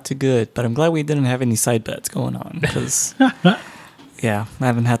 Not too good, but I'm glad we didn't have any side bets going on because, yeah, I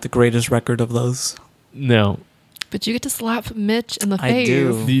haven't had the greatest record of those. No. But you get to slap Mitch in the I face.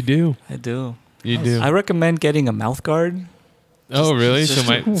 do. You do. I do. You do. I recommend getting a mouth guard. Oh, really?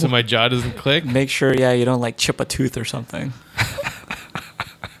 just- So my jaw doesn't click? Make sure, you don't like chip a tooth or something.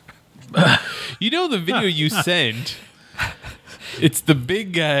 You know the video you sent? It's the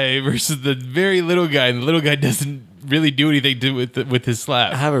big guy versus the very little guy, and the little guy doesn't really do anything with his I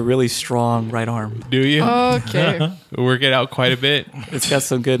slap. have a really strong right arm. Do you? Okay. Work it out quite a bit. It's got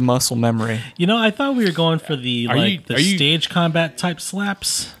some good muscle memory. You know, I thought we were going for the Are you- the are you- stage combat type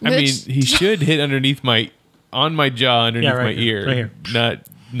slaps. I mean, Mitch- he should hit on my jaw underneath right my here, ear. right here.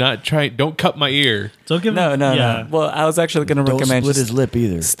 Not try. Don't cut my ear. Don't give No, him, no, yeah. no. Well, I was actually going to Don't recommend split just his lip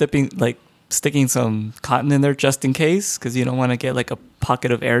either. sticking some cotton in there just in case, because you don't want to get like a pocket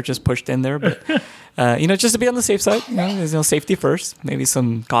of air just pushed in there. But just to be on the safe side, there's no safety first. Maybe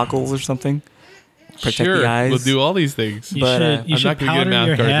some goggles or something. Protect Sure, the eyes. we'll do all these things. You But, should, you I'm should not gonna get a powder mouth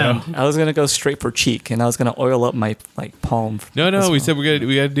your guard, hand. though. I was gonna go straight for cheek, and I was gonna oil up my palm. No, as we well. said we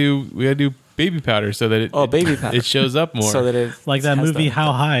gotta do baby powder so that baby powder. it shows up more. so that it Like that has movie, the-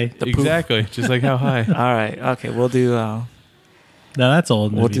 How High. the poop. exactly, just like how high. All right, okay, we'll do No, that's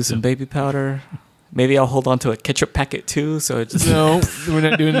old. we'll movie do some too. baby powder. Maybe I'll hold on to a ketchup packet too, so it just No, we're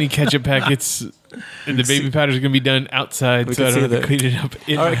not doing any ketchup packets. And the baby powder is going to be done outside, We so I can don't have see to the- clean it up.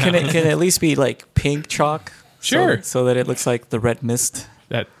 In Or my can house. it at least be like pink chalk? Sure. So that it looks like the red mist.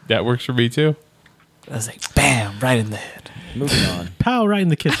 That works for me too. I was like, bam, right in the head. Moving on. Pow right in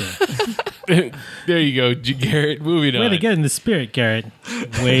the kitchen. There you go, Garrett. Moving Way on. to get in the spirit, Garrett.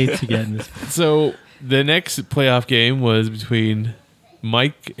 Way to get in the So the next playoff game was between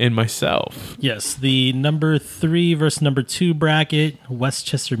Mike and myself. Yes, the number 3 versus number 2 bracket,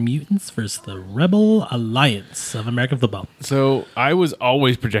 Westchester Mutants versus the Rebel Alliance of American Football. So I was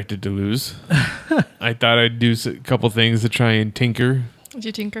always projected to lose. I thought I'd do a couple things to try and tinker. Did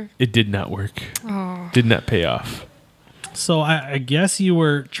you tinker? It did not work. Oh. Did not pay off. So I guess you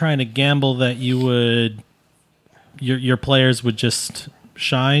were trying to gamble that you would, your players would just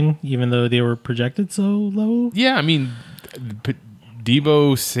shine even though they were projected so low. Yeah, I mean,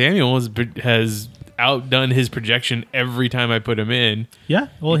 Debo Samuel has outdone his projection every time I put him in. Yeah,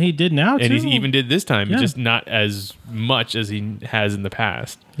 well, he did now too. And he even did this time, Yeah. just not as much as he has in the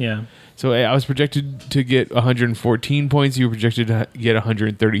past. Yeah. So I was projected to get 114 points. You were projected to get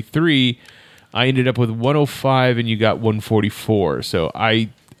 133. I ended up with 105, and you got 144. So I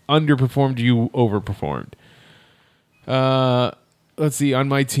underperformed. You overperformed. Let's see. On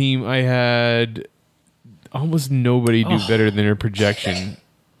my team, I had almost nobody do better than their projection.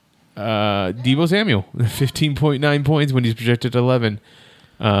 Deebo Samuel, 15.9 points when he's projected at 11.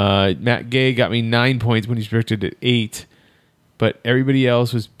 Matt Gay got me 9 points when he's projected at 8. But everybody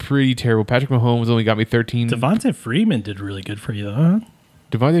else was pretty terrible. Patrick Mahomes only got me 13. Devontae Freeman did really good for you, though, huh?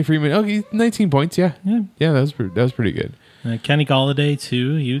 Devontae Freeman, okay, 19 points, yeah. Yeah. Yeah, that was pretty good. Kenny Galladay,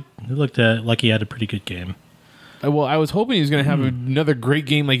 too. You looked like he had a pretty good game. Well, I was hoping he was going to have another great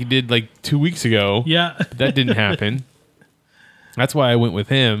game like he did like 2 weeks ago. Yeah. That didn't happen. That's why I went with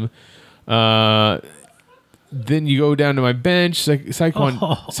him. Then you go down to my bench.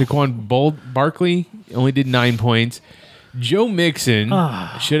 Saquon Barkley only did 9 points. Joe Mixon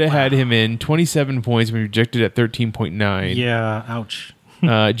should have had him in 27 points when rejected at 13.9. Yeah, ouch.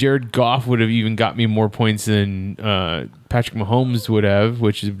 Jared Goff would have even got me more points than Patrick Mahomes would have,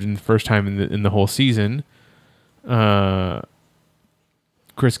 which has been the first time in the whole season.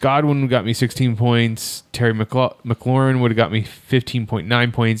 Chris Godwin got me 16 points. Terry McLaurin would have got me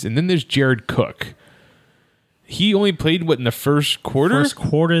 15.9 points. And then there's Jared Cook. He only played, in the first quarter? First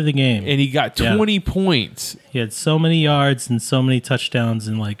quarter of the game. And he got 20 points. He had so many yards and so many touchdowns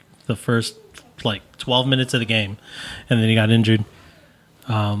in the first 12 minutes of the game. And then he got injured.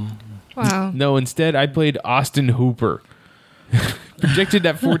 Wow. No, instead I played Austin Hooper. Projected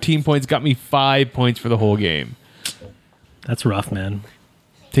at 14 points, got me 5 points for the whole game. That's rough, man.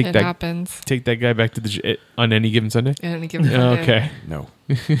 It happens. Take that guy back to on any given Sunday? At any given Sunday. Okay. No.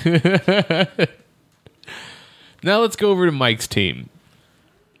 Now let's go over to Mike's team.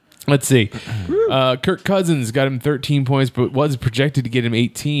 Let's see. Kirk Cousins got him 13 points, but was projected to get him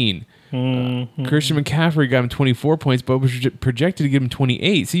 18. Christian McCaffrey got him 24 points, but was projected to give him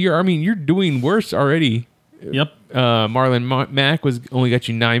 28. See, you're doing worse already. Yep. Marlon Mack only got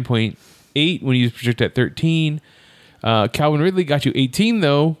you 9.8 when he was projected at 13. Calvin Ridley got you 18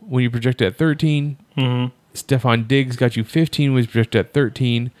 though when you projected at 13. Stephon Diggs got you 15 when he was projected at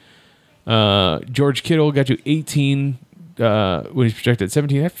 13. George Kittle got you 18 when he's projected at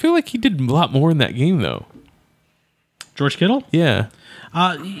 17. I feel like he did a lot more in that game though. George Kittle? Yeah.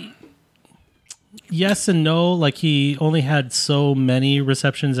 Yes and no. He only had so many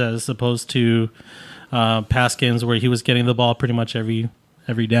receptions as opposed to past games where he was getting the ball pretty much every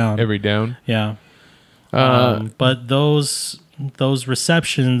down. Every down. Yeah. But those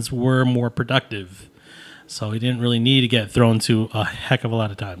receptions were more productive. So he didn't really need to get thrown to a heck of a lot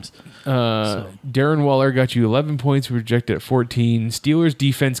of times. Darren Waller got you 11 points, projected at 14. Steelers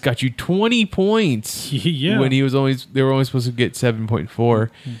defense got you 20 points. Yeah. When they were only supposed to get 7.4.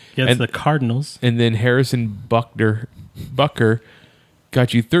 Against the Cardinals. And then Harrison Bucker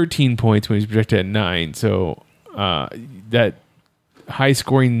got you 13 points when he's projected at 9. So that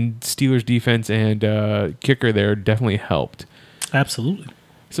high-scoring Steelers defense and kicker there definitely helped. Absolutely.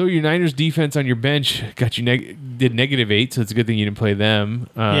 So your Niners defense on your bench got you did -8, so it's a good thing you didn't play them.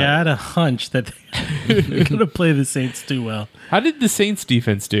 I had a hunch that they're going to play the Saints too well. How did the Saints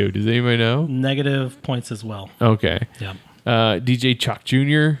defense do? Does anybody know? Negative points as well. Okay. Yeah. DJ Chalk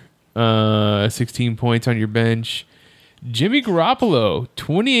Jr., 16 points on your bench. Jimmy Garoppolo,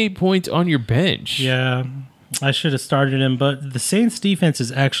 28 points on your bench. Yeah, I should have started him, but the Saints defense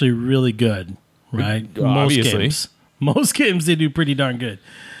is actually really good, right? Obviously. Most games they do pretty darn good.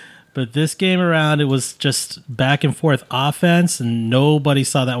 But this game around, it was just back and forth offense, and nobody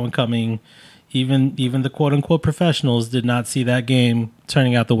saw that one coming. Even the quote-unquote professionals did not see that game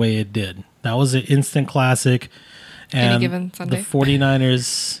turning out the way it did. That was an instant classic. And Any given Sunday. The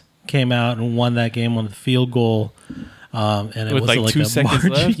 49ers came out and won that game on the field goal. And it With was 2 seconds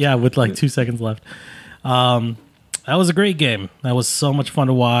left? Yeah, with 2 seconds left. That was a great game. That was so much fun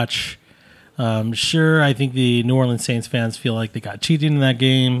to watch. Sure, I think the New Orleans Saints fans feel like they got cheated in that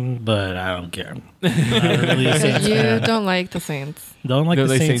game, but I don't care. I'm not really a Saints You fan. don't like the Saints. Don't like No, the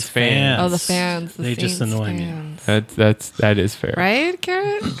they Saints Saints fans. fans. Oh, the fans. The They Saints just annoy me. fans. That is fair. Right,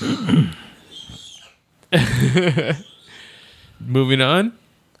 Karen? Moving on.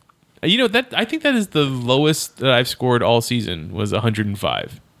 I think that is the lowest that I've scored all season was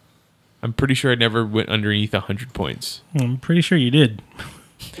 105. I'm pretty sure I never went underneath 100 points. I'm pretty sure you did.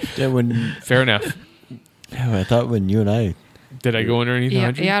 Yeah, Fair enough. I thought when you and I. Did I go underneath Yeah,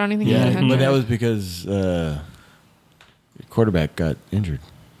 100? I don't even think you had Yeah, but 100. that was because your quarterback got injured.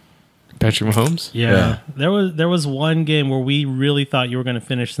 Patrick Mahomes? Yeah. There was one game where we really thought you were going to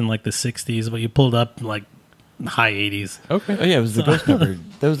finish in like the 60s, but you pulled up like high 80s. Okay. Oh yeah, it was the ghost pepper.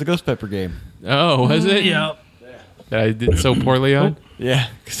 That was the ghost pepper game. Oh, was it? Yeah. That I did so poorly on? Yeah,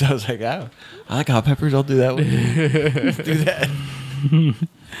 because I was like, oh, I like hot peppers. I'll do that one. Let's do that.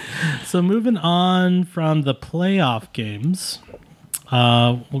 So moving on from the playoff games,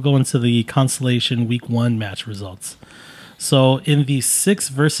 we'll go into the consolation week 1 match results. So in the 6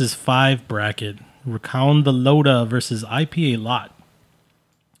 versus 5 bracket, Recount the Loda versus IPA Lot.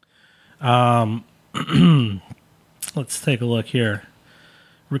 Let's take a look here.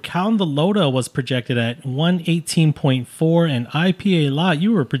 Recount the Loda was projected at 118.4, and IPA Lot,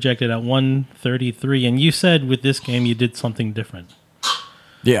 you were projected at 133. And you said with this game you did something different.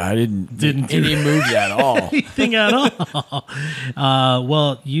 Yeah, I didn't do any moves at all. Anything at all.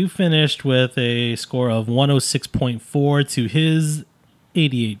 Well, you finished with a score of 106.4 to his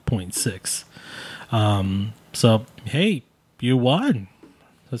 88.6. So, hey, you won.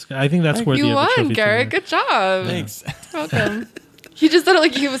 I think that's worthy You of a won, trophy. Garrett. Good job. Thanks. Welcome. He just said it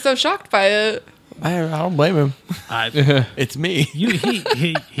like he was so shocked by it. I don't blame him. It's me.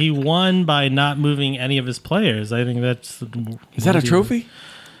 He won by not moving any of his players. I think that's... Is that a trophy?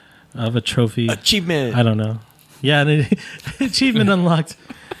 Of a trophy. Achievement. I don't know. Yeah, an achievement unlocked.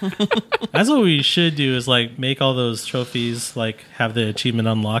 That's what we should do is like make all those trophies like have the achievement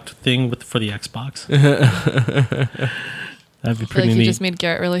unlocked thing for the Xbox. That'd be I feel pretty like you neat. just made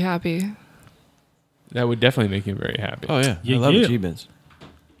Garrett really happy. That would definitely make him very happy. Oh yeah, Yeah, I love yeah. achievements.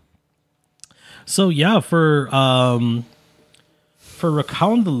 So yeah, for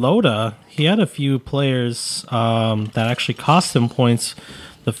Recount the Loda, he had a few players that actually cost him points.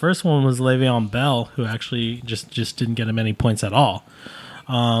 The first one was Le'Veon Bell, who actually just didn't get him any points at all.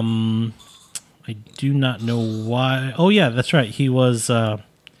 I do not know why. Oh yeah, that's right. He was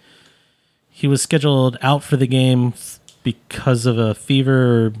scheduled out for the game because of a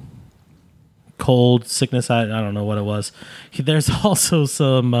fever, cold, sickness. I don't know what it was. There's also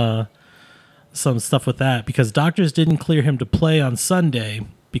some stuff with that because doctors didn't clear him to play on Sunday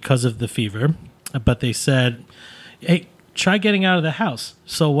because of the fever, but they said, hey, try getting out of the house.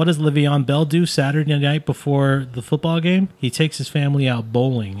 So what does Le'Veon Bell do Saturday night before the football game? He takes his family out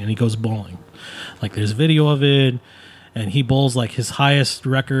bowling, and he goes bowling. Like, there's video of it, and he bowls like his highest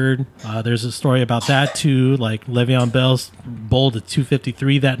record. There's a story about that too. Like, Le'Veon Bell's bowled at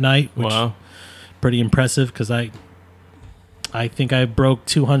 253 that night, which Wow. pretty impressive because I think I broke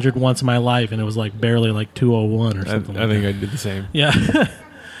 200 once in my life, and it was like barely like 201 or I something. think I did the same. Yeah.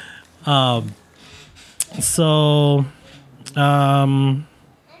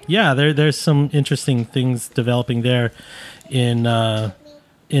 Yeah, there's some interesting things developing there in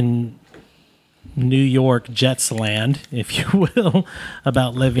New York Jets land, if you will,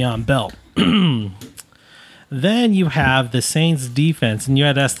 about Le'Veon Bell. Then you have the Saints defense, and you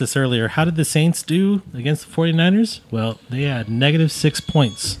had asked this earlier. How did the Saints do against the 49ers? Well, they had -6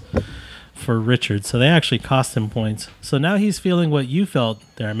 points for Richard, so they actually cost him points. So now he's feeling what you felt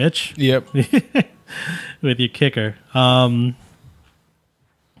there, Mitch, Yep. with your kicker.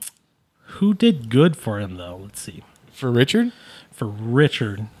 Who did good for him, though? Let's see. For Richard? For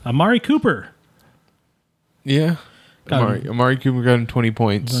Richard. Amari Cooper. Yeah. Got him. Amari Cooper got him 20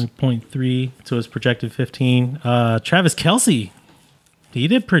 points. 1.3 to his projected 15. Travis Kelce, he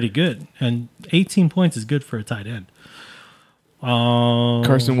did pretty good. And 18 points is good for a tight end.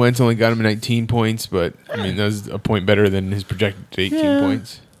 Carson Wentz only got him 19 points, but I mean that was a point better than his projected 18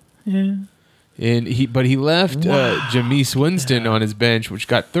 points. Yeah. And he left Jameis Winston on his bench, which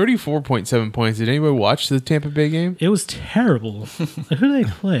got 34.7 points. Did anybody watch the Tampa Bay game? It was terrible. Who did they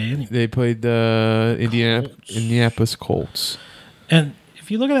play? Anyway? They played the Indianapolis Colts. And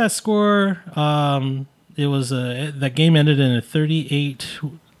if you look at that score, it was that game ended in a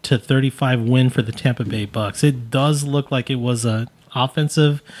 38-35 win for the Tampa Bay Bucks. It does look like it was an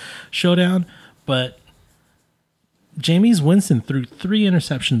offensive showdown, but Jameis Winston threw 3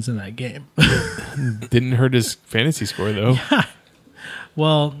 interceptions in that game. Didn't hurt his fantasy score though.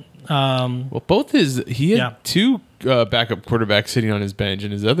 Well, Well, he had 2 backup quarterbacks sitting on his bench,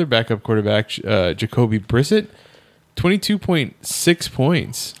 and his other backup quarterback, Jacoby Brissett, 22.6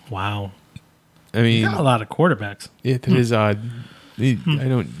 points. wow. I mean, Not a lot of quarterbacks. that is odd. You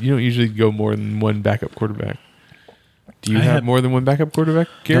don't usually go more than one backup quarterback. Do you I have had- more than one backup quarterback,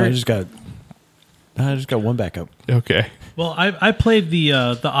 No, I Garrett? just got I just got one backup. Okay. Well, I played the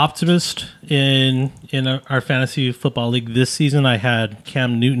optimist in our fantasy football league this season. I had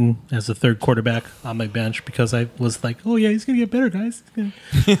Cam Newton as the third quarterback on my bench because I was like, oh yeah, he's gonna get better, guys.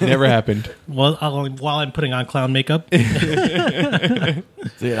 Never happened. Well, while I'm putting on clown makeup.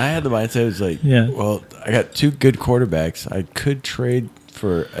 See, and I had the mindset, it was like, Yeah. well, I got two good quarterbacks. I could trade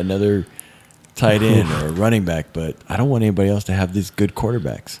for another tight end or a running back, but I don't want anybody else to have these good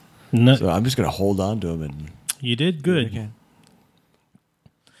quarterbacks. No, So I'm just going to hold on to them. And you did do what I good. can.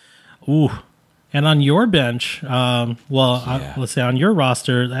 Ooh. And on your bench, Yeah. let's say on your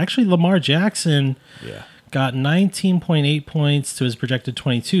roster, actually Lamar Jackson Yeah. got 19.8 points to his projected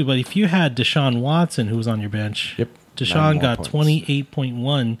 22. But if you had Deshaun Watson, who was on your bench, Yep. 9 Deshaun more got points.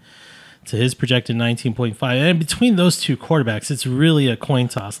 28.1 to his projected 19.5. And between those two quarterbacks, it's really a coin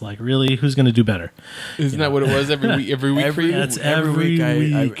toss. Like, really, who's going to do better? Isn't that what it was every week? Every week for you? That's every week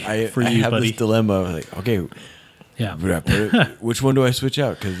I for I you, have buddy. this dilemma. of like, okay, Yeah. would I put it- which one do I switch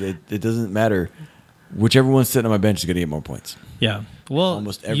out? Because it doesn't matter. Whichever one's sitting on my bench is going to get more points. Yeah. Well,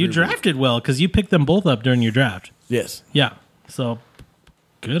 Almost every you week. drafted well because you picked them both up during your draft. Yes. Yeah. So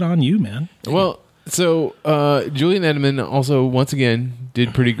good on you, man. Well, so Julian Edelman also once again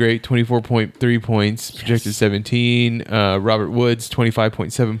did pretty great. 24.3 points, projected 17. Robert Woods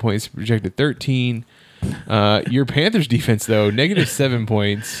 25.7 points, projected 13. Your Panthers defense though -7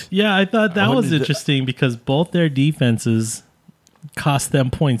 points. Yeah, I thought that I was wanted to- interesting because both their defenses cost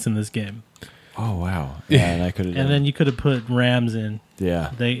them points in this game. Oh, wow. Yeah, and I could have And then you could have put Rams in.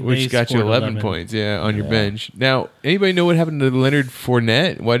 yeah. They Which got you scored 11 points, on your bench. Now, anybody know what happened to Leonard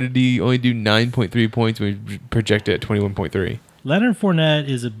Fournette? Why did he only do 9.3 points when he projected at 21.3? Leonard Fournette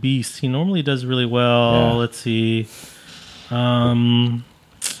is a beast. He normally does really well. Yeah. Let's see.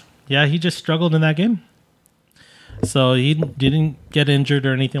 Yeah, he just struggled in that game. So he didn't get injured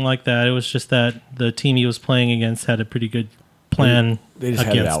or anything like that. It was just that the team he was playing against had a pretty good plan They just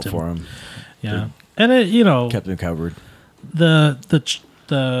against had it out him. for him. Yeah, and it, Kept him covered.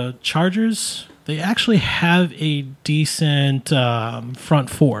 the Chargers, they actually have a decent front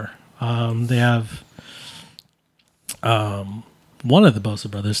four. They have one of the Bosa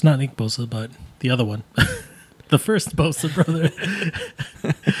brothers, not Nick Bosa, but the other one. The first Bosa brother.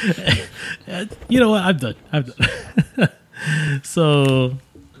 You know what? I'm done. So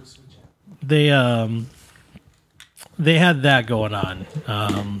they had that going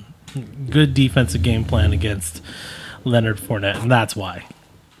on. Good defensive game plan against Leonard Fournette, and that's why.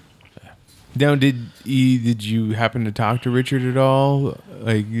 Now, did you happen to talk to Richard at all?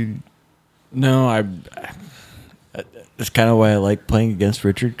 Like, No, that's kind of why I like playing against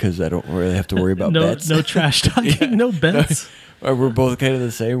Richard because I don't really have to worry about bets. No trash talking, no bets. We're both kind of the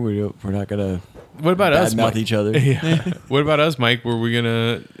same. We're not gonna what about us, badmouth Mike? each other. Yeah. What about us, Mike? Were we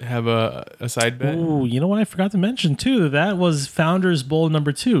gonna have a side bet? Ooh, you know what I forgot to mention too? That was Founders Bowl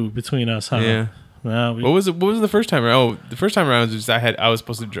number 2 between us, huh? Yeah. Well, What was it? What was the first time? Oh, the first time around was just I was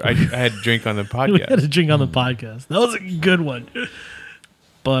supposed to. I had to drink on the we had podcast. a drink on the podcast. That was a good one.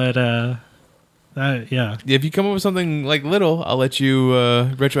 But yeah. If you come up with something like little, I'll let you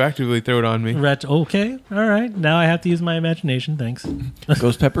retroactively throw it on me. Okay. All right. Now I have to use my imagination. Thanks.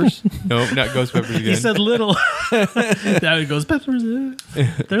 Ghost peppers. Nope, not Ghost Peppers again. He said little. That goes peppers.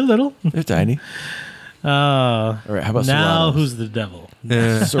 They're little. They're tiny. All right, how about now? Serranos? Who's the devil?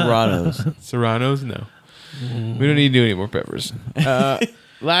 Serranos. Serranos? No. We don't need to do any more peppers.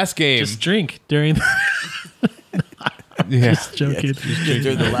 Last game. Just drink during. Yeah. Joking.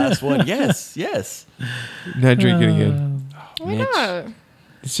 They're the last one. Yes. Not drinking again. Why Mitch. not?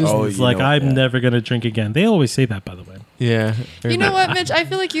 It's just, Oh, It's you like know, I'm yeah. never gonna drink again. They always say that, by the way. yeah. You know what, Mitch? I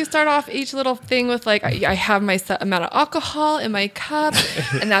feel like you start off each little thing with like, I have my set amount of alcohol in my cup,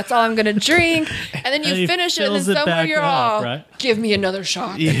 and that's all I'm gonna drink. And then And he you finish it, and then fills it somewhere back you're up, all, right? give me another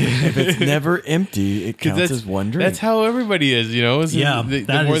shot. If it's never empty, it 'Cause counts as one drink. That's how everybody is, you know? Yeah, The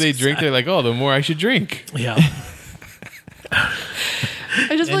that more is they drink, they're like, oh, the more I should drink. Yeah. I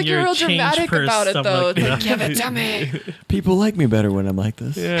just And feel like you're you're a real change dramatic purse, about it, stuff though. like It's like, that. give it to me. People like me better when I'm like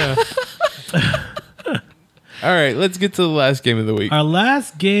this. Yeah. All right, let's get to the last game of the week. Our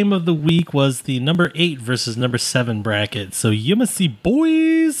last game of the week was the number 8 versus number 7 bracket. So you must see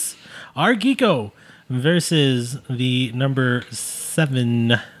boys, our Geeko versus the number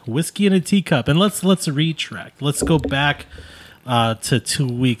 7 Whiskey in a Teacup. And let's retract. Let's go back to 2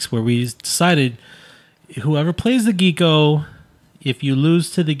 weeks where we decided whoever plays the Geeko, if you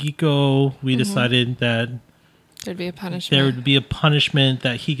lose to the Geeko, we decided that There'd be a punishment. there would be a punishment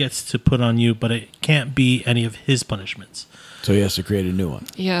that he gets to put on you, but it can't be any of his punishments. So he has to create a new one.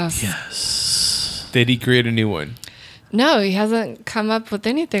 Yes. Yes. Did he create a new one? No, he hasn't come up with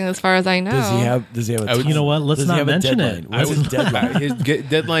anything as far as I know. Does he have a You know what? Let's does he not have a mention deadline? it. What's his deadline? His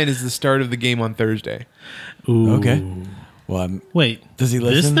deadline is the start of the game on Thursday. Ooh. Okay. Well, Wait. Does he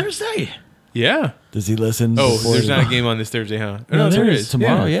listen? This Thursday? Yeah. does he listen? Oh, before there's the- not a game on this Thursday, huh? No, there is.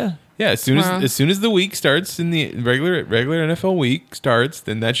 tomorrow. Yeah. Yeah, as soon Tomorrow. as the week starts in the regular NFL week starts,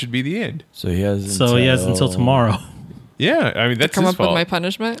 then that should be the end. So he has. So he has until tomorrow. Yeah, I mean that's come his up with fault. my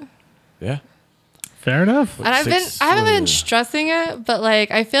punishment. Yeah. Fair enough. And I haven't been stressing it, but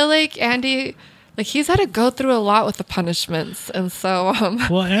like I feel like Andy, like he's had to go through a lot with the punishments, and so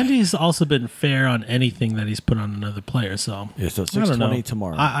Well, Andy's also been fair on anything that he's put on another player. So Yeah. So I don't know. 6:20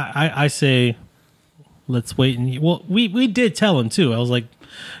 tomorrow. I say, let's wait and well, we did tell him too. I was like,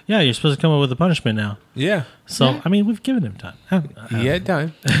 yeah, you're supposed to come up with a punishment now. Yeah, So Yeah. I mean, we've given him time. he had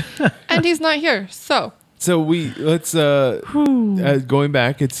time. and he's not here, so So let's going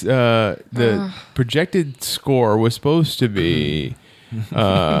back. It's the projected score was supposed to be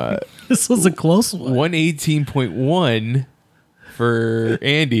This was a close one. 118.1 for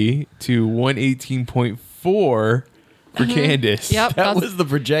Andy to 118.4 for Candace. yep. that that's- was the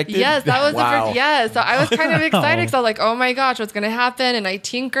projected. Yes, that was wow. the yes. So I was kind of excited because I was like, "Oh my gosh, what's gonna happen?" And I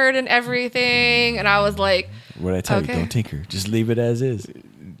tinkered and everything, and I was like, What did I tell Okay. you? Don't tinker. Just leave it as is.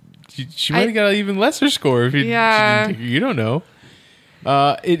 She might have got an even lesser score if Yeah. she didn't take it. You don't know.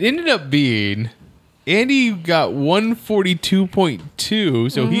 It ended up being Andy got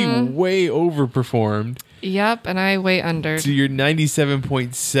 142.2, so he way overperformed. "Yep," and I way under. To your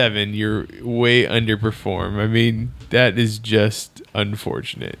 97.7, you're way underperform. I mean, that is just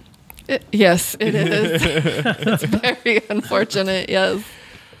unfortunate. Yes, it is. It's very unfortunate. Yes,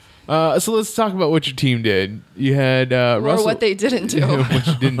 So let's talk about what your team did. You had or Russell. what they didn't do. what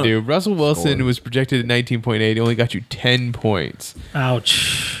you didn't do. Russell Wilson Score. was projected at 19.8. He only got you 10 points.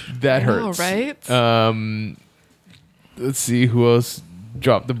 Ouch. That I know, hurts. right? Let's see who else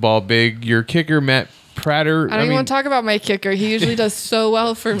dropped the ball big. Your kicker, Matt Prater. I don't even want to talk about my kicker. He usually does so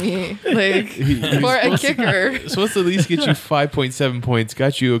well for me, like for a kicker. supposed to at least get you 5.7 points.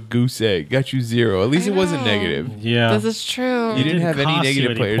 Got you a goose egg. Got you 0. At least I it wasn't know. negative. Yeah. This is true. You didn't didn't have any cost you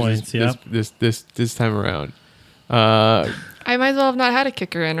negative any players points, this time around. I might as well have not had a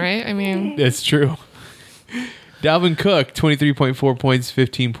kicker in, right? I mean, That's true. Dalvin Cook, 23.4 points,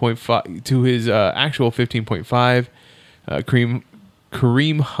 15.5 to his actual 15.5.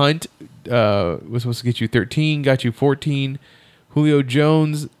 Kareem Hunt was supposed to get you 13, got you 14. Julio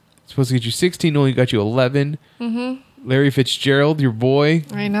Jones supposed to get you 16, only got you 11. Mm-hmm. Larry Fitzgerald, your boy,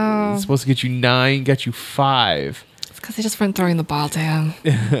 I know. supposed to get you 9, got you 5. It's because they just weren't throwing the ball to him.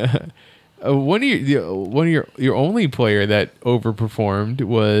 One of your only player that overperformed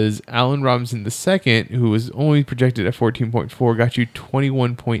was Allen Robinson II, who was only projected at 14.4, got you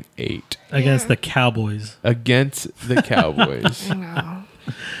 21.8 Against the Cowboys. against the Cowboys. I know.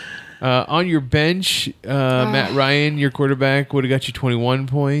 On your bench, Matt Ryan, your quarterback, would have got you 21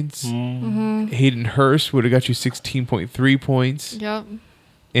 points. Hayden Hurst would have got you 16.3 points. Yep.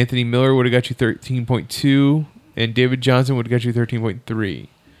 Anthony Miller would have got you 13.2, and David Johnson would have got you 13.3.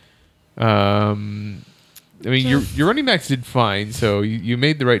 I mean, your running backs did fine, so you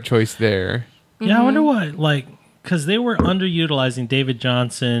made the right choice there. Yeah, I wonder what, like, because they were underutilizing David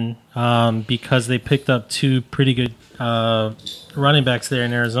Johnson because they picked up two pretty good running backs there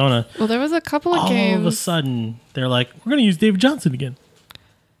in Arizona. Well, there was a couple of All of a games. sudden, they're like, we're going to use David Johnson again.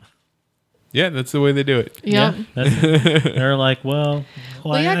 Yeah, that's the way they do it. Yep. They're like, well,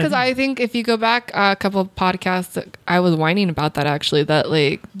 Well, yeah, because I think if you go back a couple of podcasts, I was whining about that actually, that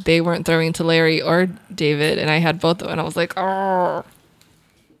like they weren't throwing to Larry or David, and I had both of them, and I was like, oh,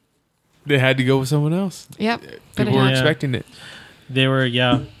 They had to go with someone else. yep. But People were Yeah. expecting it. they were,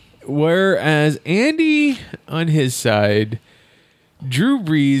 yeah. Whereas Andy, on his side, Drew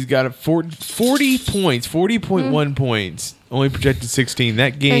Brees got a 40 points, 40.1 points, only projected 16.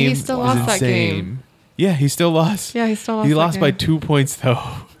 That game he still was lost that insane. game. Yeah, he still lost. Yeah, he still lost. He that lost by game. 2 points though.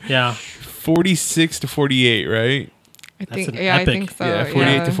 Yeah. 46 to 48, right? I That's think. an Yeah, epic. I think so. yeah,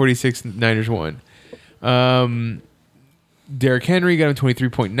 48 to 46. Niners won. Derrick Henry got him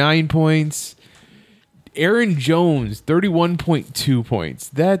 23.9 points. Aaron Jones 31.2 points.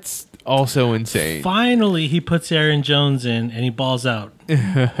 That's also insane. Finally, he puts Aaron Jones in and he balls out.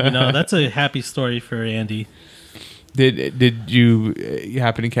 That's a happy story for Andy. Did you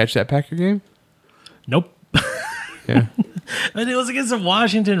happen to catch that Packer game? Nope. Yeah. But it was against the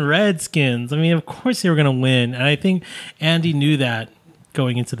Washington Redskins. I mean, of course they were going to win. And I think Andy knew that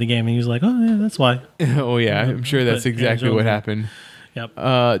going into the game. And he was like, oh, yeah, that's why. Oh yeah, I'm sure that's But exactly Aaron what Jones- happened.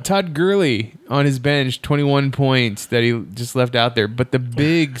 Yep. Todd Gurley on his bench, 21 points that he just left out there. But the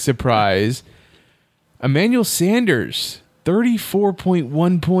big surprise, Emmanuel Sanders,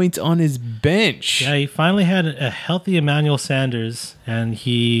 34.1 points on his bench. Yeah, he finally had a healthy Emmanuel Sanders, and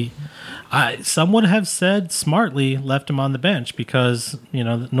some would have said smartly left him on the bench because,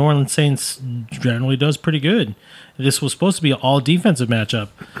 the New Orleans Saints generally does pretty good. This was supposed to be an all defensive matchup,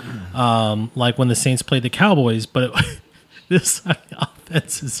 like when the Saints played the Cowboys, but this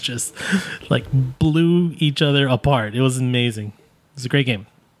offense is just like blew each other apart. It was amazing. It was a great game.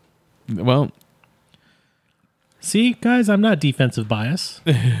 Well, see, guys, I'm not defensive bias.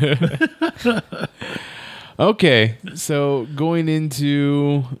 okay, so going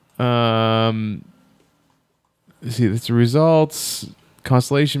into let's see, that's the results,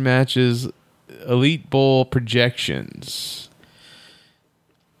 constellation matches, Elite Bowl projections.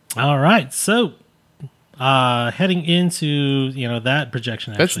 All right, so heading into that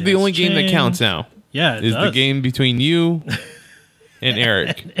projection. That's the only game that counts now. Yeah, it is does. the game between you and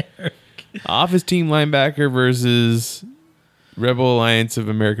Eric. Office team linebacker versus Rebel Alliance of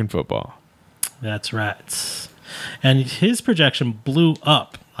American Football. That's right. And his projection blew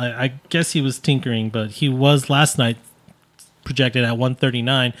up. I guess he was tinkering, but he was last night projected at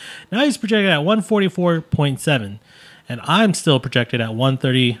 139. Now he's projected at 144.7. And I'm still projected at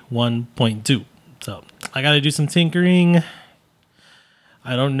 131.2. So I got to do some tinkering.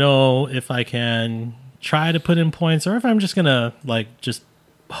 I don't know if I can try to put in points or if I'm just going to just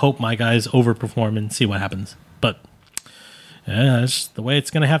hope my guys overperform and see what happens. But yeah, that's the way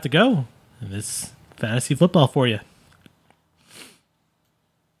it's going to have to go. And it's fantasy football for you.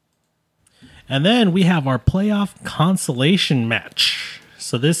 And then we have our playoff consolation match.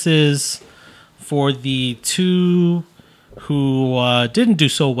 So this is for the two who didn't do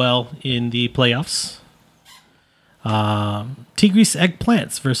so well in the playoffs. Tigris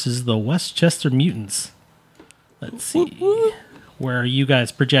Eggplants versus the Westchester Mutants. Let's see. Where are you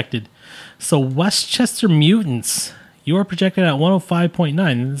guys projected? So Westchester Mutants, you are projected at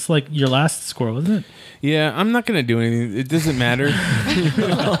 105.9. It's like your last score, wasn't it? Yeah, I'm not gonna do anything. It doesn't matter. I'm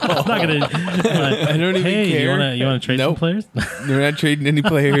not gonna. I don't even hey, care. you want to trade some Nope. players? We're not trading any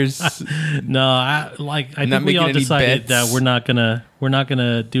players. No, I Not think we making all any decided bets. that we're not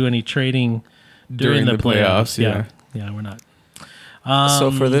gonna do any trading during the playoffs. Yeah, we're not. So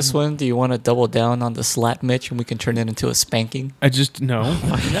for this one, do you want to double down on the slap Mitch and we can turn it into a spanking? I just no.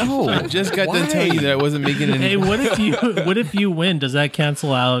 No. I just got to tell you that I wasn't making any. Hey, what if you win? Does that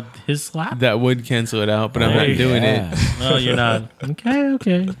cancel out his slap? That would cancel it out, but I'm There not you doing Yeah. it. No, you're not. Okay.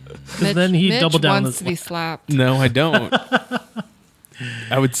 'Cause Mitch, then he Mitch doubled down. wants to be slapped. No, I don't.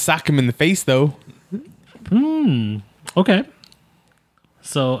 I would sock him in the face though. Okay.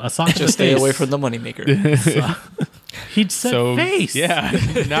 So a sock in the Just stay face. away from the moneymaker. He'd said So face. yeah,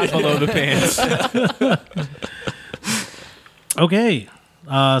 not below the pants. Okay.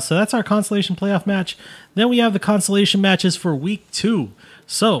 So that's our consolation playoff match. Then we have the consolation matches for week 2.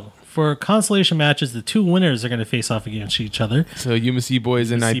 So for consolation matches, the two winners are going to face off against each other. So UMC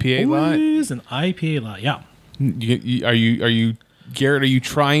boys and IPA lot. Boys and IPA lot. Yeah. Are you Garrett? Are you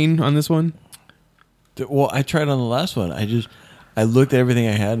trying on this one? Well, I tried on the last one. I looked at everything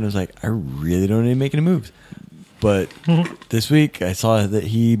I had and was like, I really don't need to make any moves. But this week I saw that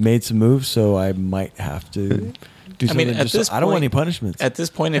he made some moves, so I might have to do something. at this I don't want point- any punishments. At this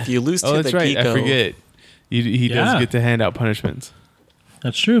point, if you lose Oh, to that's the right. Geeko, I forget. He does Yeah. get to hand out punishments.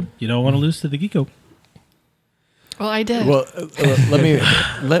 That's true. You don't want to lose to the Geeko. Well, I did. Well,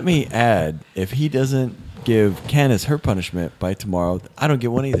 let me add, if he doesn't give Candace her punishment by tomorrow, I don't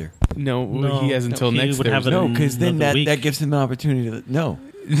get one either. No, No, he has until he next would have Thursday. it No, because then Another week. that gives him an opportunity to no.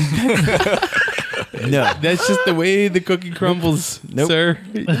 No. That's just the way the cookie crumbles, Nope. sir.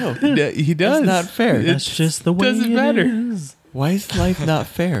 No. He does. That's not fair. That's just the way doesn't it matter. is. Why is life not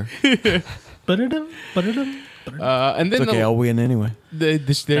fair? Ba-da-dum, ba-da-dum. And then It's okay, I'll win anyway. there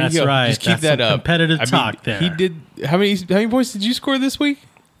That's you go. right. Just keep That's that some up. competitive I mean, talk there. He did. How many points did you score this week?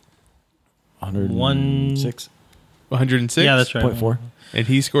 106.4. 106. Yeah, that's right. And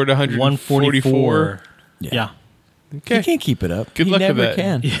he scored 144. 144. Yeah. He Okay. can't keep it up. Good he luck with never that.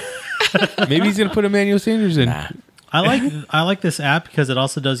 can. Maybe he's gonna put Emmanuel Sanders in. Nah. I like this app because it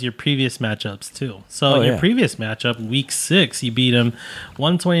also does your previous matchups too. So Oh, your yeah. previous matchup, week 6, you beat him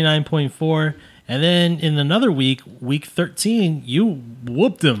 129.4, and then in another week, week 13, you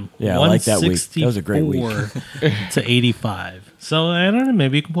whooped him. Yeah, I like that week. That was a great week. 164 to 85. So I don't know,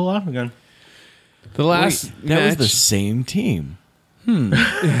 maybe you can pull off again. The last Wait, that was match, the same team.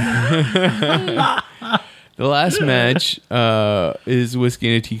 the last match is Whiskey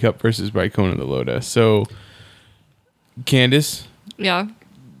in a Teacup versus Bricona the Loda. So, Candace, yeah.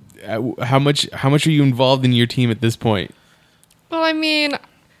 how much are you involved in your team at this point? Well, I mean,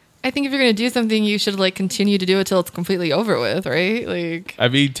 I think if you're gonna do something, you should like continue to do it till it's completely over with, right? Like, I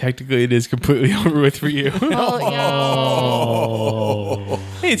mean, technically, it is completely over with for you. well, yeah. Oh.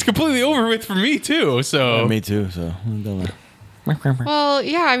 Hey, it's completely over with for me too. So Me too. So don't worry. Well,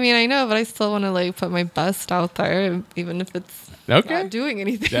 yeah. I mean, I know, but I still want to like put my best out there, even if it's okay. not doing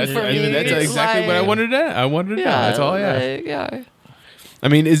anything That's, for I me. mean, that's It's exactly what I like- wanted to. I wanted to know. That's all I asked. like, yeah. I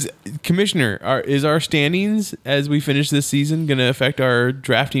mean, is Commissioner, is our standings as we finish this season going to affect our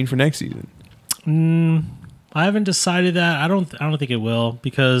drafting for next season? I haven't decided that. I don't think it will,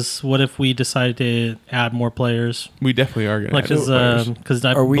 because what if we decide to add more players? We definitely are going to. Like because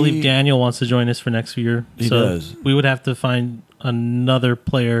I Are we- believe Daniel wants to join us for next year. He so does. we would have to find another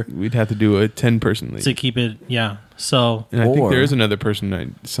player We'd have to do a 10-person league. to keep it. Yeah. So And I think Or- there is another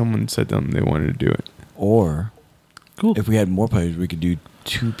person. Someone said them they wanted to do it. Or cool. if we had more players, we could do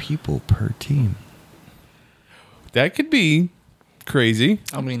 2 people per team. That could be crazy.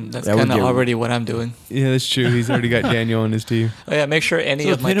 I mean, that's That would kind of get- already what I'm doing. Yeah, that's true. He's already got Daniel on his team. Oh, yeah, make sure any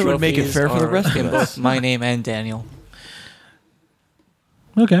So of my then it would make it trophies fair for the are rest of in us. both my name and Daniel.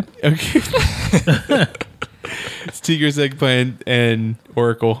 Okay. Okay. It's Tigers, Eggplant, and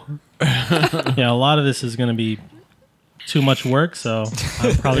Oracle. Yeah, a lot of this is going to be too much work, so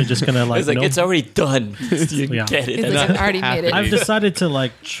I'm probably just going to like. It's like, no- it's already done. You Yeah. get it. It's And like then- I've already made it. I've decided to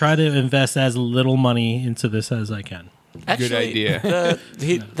like try to invest as little money into this as I can. Actually, idea.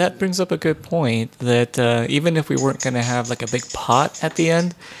 That brings up a good point that even if we weren't going to have like a big pot at the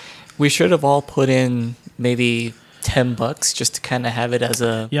end, we should have all put in maybe $10 just to kind of have it as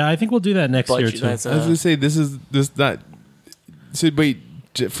a Yeah, I think we'll do that next year budget. too. As I was a, going to say, this not. So wait,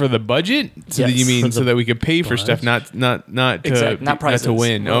 for the budget? So that Yes. you mean For so the that we could pay for budget. stuff, not to Exact- not prizes. to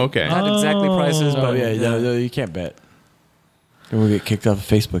win. No. Okay. Not exactly prices, Oh, but Oh yeah, no, you can't bet. Then we'll get kicked off of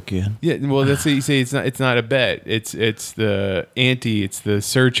Facebook again. Yeah, well, that's what you say. It's not a bet. It's the ante. It's the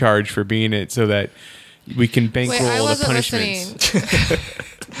surcharge for being it, so that we can bankroll Wait, I the wasn't punishments. listening.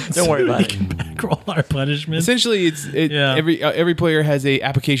 don't worry about it. Roll our punishments. Essentially, Yeah. every player has a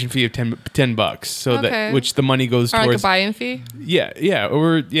application fee of $10, so Okay. that which the money goes Or like a towards. buy-in fee.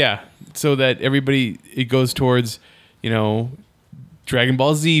 So that everybody it goes towards, Dragon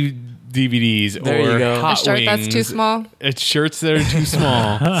Ball Z DVDs There or you go. Hot A shirt that's too Wings. small. It's shirts that are too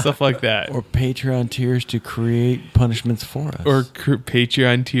small, stuff like that. Or Patreon tiers to create punishments for us. Or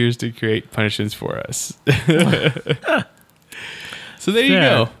Patreon tiers to create punishments for us. So there you Fair.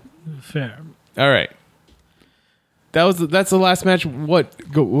 go. Fair. All right. That's the last match.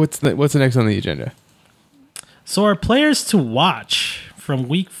 What's the next on the agenda? So our players to watch from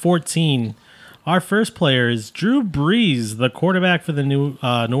Week 14. Our first player is Drew Brees, the quarterback for the New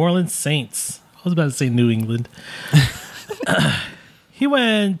Orleans Saints. I was about to say New England. He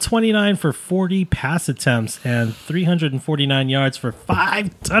went 29 for 40 pass attempts and 349 yards for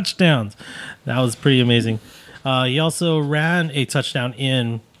 5 touchdowns. That was pretty amazing. He also ran a touchdown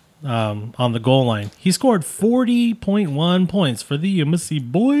in on the goal line. He scored 40.1 points for the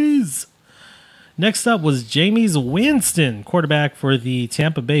UMC boys. Next up was Jameis Winston, quarterback for the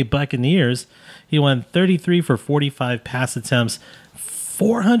Tampa Bay Buccaneers. He went 33 for 45 pass attempts,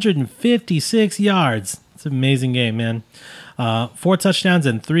 456 yards. It's an amazing game, man. 4 touchdowns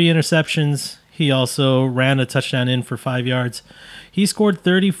and 3 interceptions. He also ran a touchdown in for 5 yards. He scored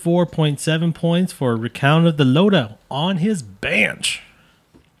 34.7 points for a recount of the loadout on his bench.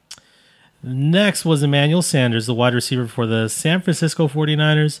 Next was Emmanuel Sanders, the wide receiver for the San Francisco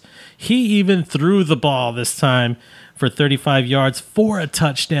 49ers. He even threw the ball this time for 35 yards for a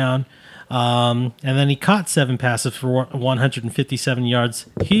touchdown. And then he caught 7 passes for 157 yards.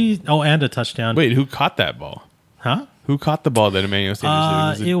 And a touchdown. Wait, who caught that ball? Huh? Who caught the ball that Emmanuel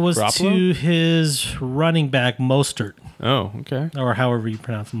Sanders did? It was Garoppolo? to his running back, Mostert, Oh, okay. or however you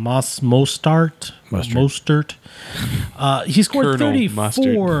pronounce it. Mostert. He scored Colonel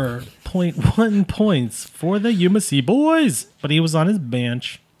Mustard. 34.1 points for the UMC boys, but he was on his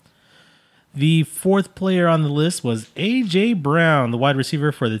bench. The fourth player on the list was A.J. Brown, the wide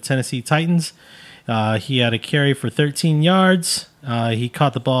receiver for the Tennessee Titans. He had a carry for 13 yards. He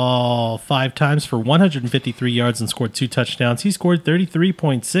caught the ball 5 times for 153 yards and scored 2 touchdowns. He scored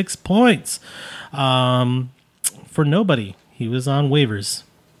 33.6 points for nobody. He was on waivers.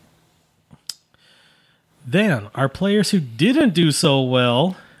 Then our players who didn't do so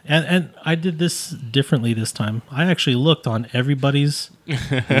well, and I did this differently this time. I actually looked on everybody's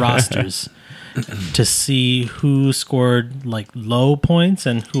rosters to see who scored like low points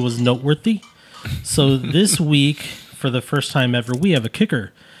and who was noteworthy. So this week, for the first time ever, we have a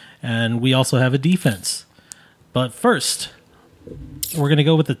kicker, and we also have a defense. But first, We're going to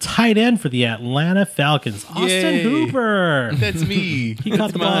go with the tight end for the Atlanta Falcons, Austin Yay. Hooper. That's me. He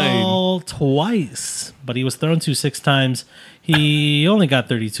caught the ball twice, but he was thrown to 6 times. He only got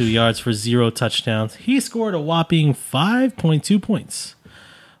 32 yards for 0 touchdowns. He scored a whopping 5.2 points.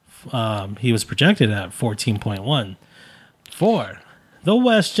 He was projected at 14.1 for the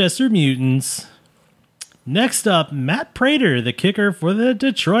Westchester Mutants. Next up, Matt Prater, the kicker for the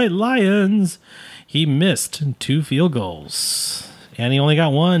Detroit Lions. He missed 2 field goals, and he only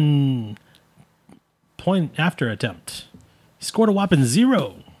got 1 point after attempt. He scored a whopping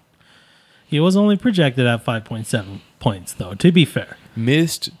 0. He was only projected at 5.7 points, though, to be fair.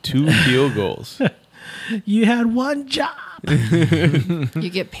 Missed 2 field goals. You had 1 job. You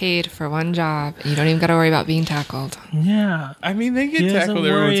get paid for one job, and you don't even got to worry about being tackled. Yeah. I mean, they He get doesn't tackled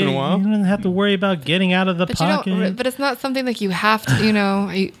every once in a You while. don't have to worry about getting out of the But you pocket. don't. But it's not something like you have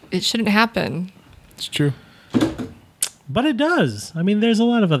to. It shouldn't happen. It's true. But it does. I mean, there's a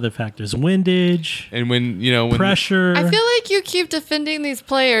lot of other factors. Windage, And when pressure. I feel like you keep defending these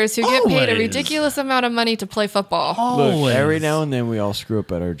players who get paid a Always. ridiculous amount of money to play football. Always. Look, every now and then we all screw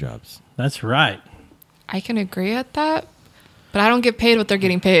up at our jobs. That's right. I can agree at that, but I don't get paid what they're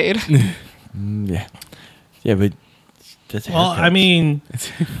getting paid. Yeah. Yeah, but that's Well, I haircuts. mean,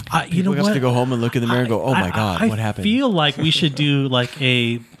 you know People have what? to go home and look in the mirror and go, "Oh my God, I what happened?" I feel like we should do like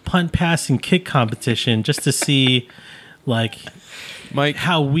a punt, pass, and kick competition just to see, like, Mike,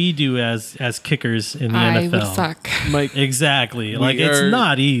 how we do as kickers in the I NFL. would suck. Mike, Exactly. Like, We it's are-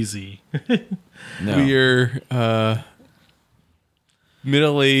 not easy. no. we are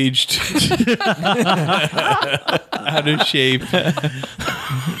middle-aged, out of shape,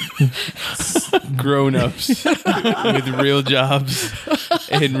 grown-ups with real jobs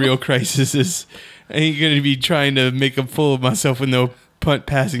and real crises. I ain't gonna be trying to make a fool of myself with no punt,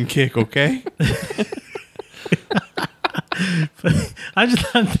 pass, and kick. Okay. I'm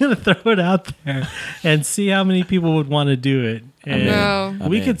gonna throw it out there and see how many people would want to do it. And No. I'm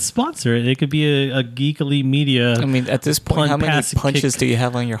we in. could sponsor it. It could be a Geek Elite Media. I mean, at this point, Punt, how many pass, and punches kick do you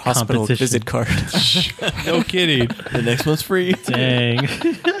have on your hospital competition. visit card? No kidding. The next one's free. Dang.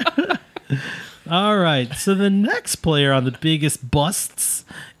 All right. So the next player on the biggest busts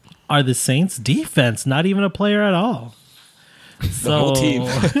are the Saints defense. Not even a player at all. So, whole team.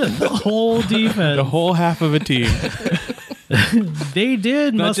 the whole defense. The whole half of a team, They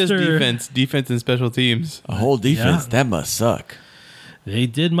did not muster. just defense and special teams. A whole defense. Yeah. That must suck. They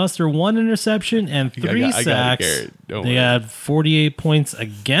did muster 1 interception and 3 I got it, sacks. Garrett. Don't They worry. had 48 points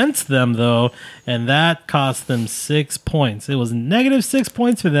against them, though, and that cost them 6 points. It was negative 6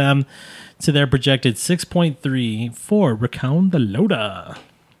 points for them to their projected 6.3 for Raquel the Loda.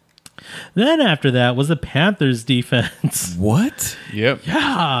 Then after that was the Panthers defense. What? Yep.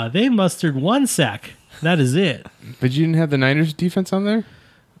 Yeah, they mustered 1 sack. That is it. But you didn't have the Niners defense on there?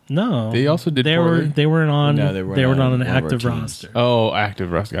 No, They also did They poorly. they weren't on. No, they they weren't weren't on on an one of our active teams. roster. Oh,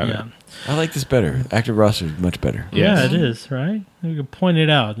 active Russ got Yeah. it. I like this better. Active roster is much better. Yes. Yeah, it is, right? We can point it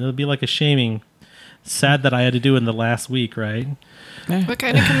out. It'll be like a shaming. Sad that I had to do it in the last week, right? What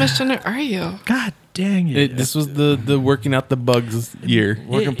kind of commissioner are you? God dang it. This was the working out the bugs year.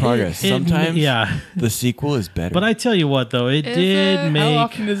 Work in progress. Sometimes yeah. the sequel is better. But I tell you what, though, it Is did it? How make.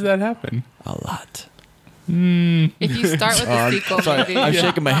 often does that happen? a lot. If you start with the sequel, maybe. I'm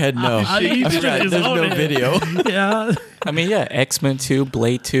shaking my head no. You I should forgot, just there's own no it. video. Yeah. I mean, yeah, X-Men 2,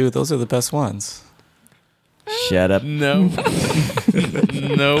 Blade 2, those are the best ones. Shut up. No.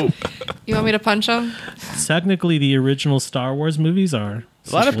 Nope. You want me to punch him? Technically, the original Star Wars movies are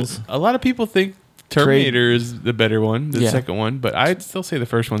sequels. A lot of people think Terminator is the better one, the Yeah. second one, but I'd still say the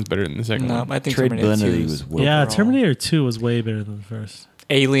first one's better than the second No, one. I think Trade Terminator 2 Blender is was way Yeah, overall. Terminator 2 was way better than the first.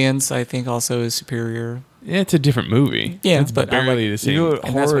 Aliens, I think, also is superior. Yeah, it's a different movie. Yeah, it's but I barely like- the same. You go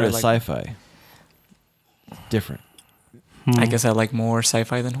And that's horror what to I sci-fi. Different. I guess I like more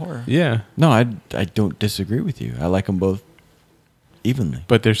sci-fi than horror. Yeah, No, I don't disagree with you. I like them both evenly.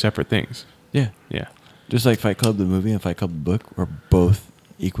 but they're separate things. Yeah. Yeah, Just like Fight Club the movie and Fight Club the book are both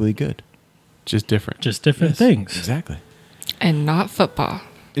equally good. just different. Just different Yes, things. Exactly. And not football.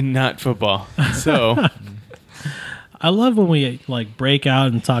 And not football. So I love when we like break out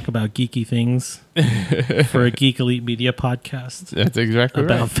and talk about geeky things for a Geek Elite Media podcast that's exactly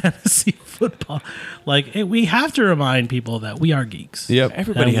about right. fantasy football. Like we have to remind people that we are geeks. Yep.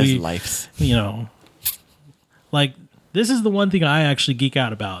 Everybody And has we- lives. You know, like this is the one thing I actually geek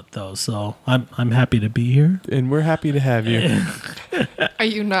out about, though. So I'm happy to be here. And we're happy to have you. Are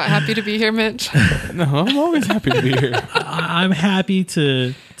you not happy to be here, Mitch? No, I'm always happy to be here. I'm happy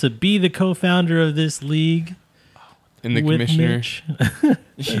to be the co-founder of this league And the with commissioner. Mitch.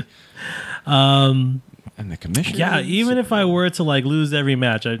 And the commissioner. Yeah, even if I were to like lose every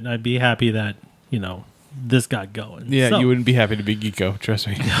match, I'd be happy that this got going. Yeah, So- you wouldn't be happy to be Geeko. Trust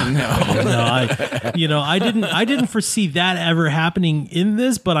me. I didn't foresee that ever happening in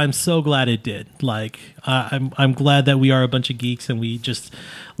this, but I'm so glad it did. Like, I'm glad that we are a bunch of geeks and we just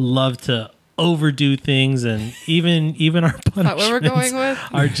love to overdo things, and even our Is that what we're punishments going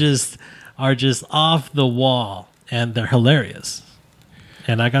with? are just off the wall, and they're hilarious.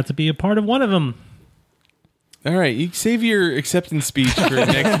 And I got to be a part of one of them. All right, you save your acceptance speech for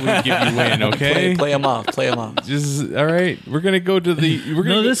next week if you win. Okay. Play them off. Play them off. Just all right. We're gonna go to the. We're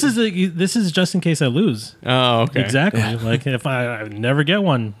gonna No, this is just in case I lose. Oh, okay. Exactly. Like if I never get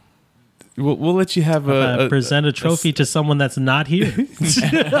one, We'll let you have I present a trophy to someone that's not here.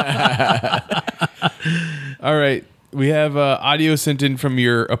 All right. We have audio sent in from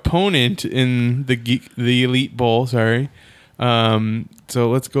your opponent in the Elite Bowl. Sorry. So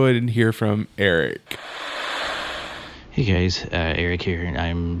let's go ahead and hear from Eric. Hey guys, Eric here, and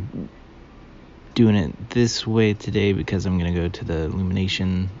I'm doing it this way today because I'm going to go to the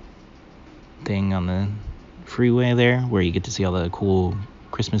Illumination thing on the freeway there, where you get to see all the cool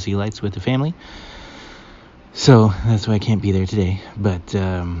Christmassy lights with the family. So that's why I can't be there today, but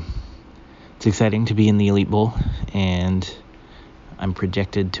it's exciting to be in the Elite Bowl, and I'm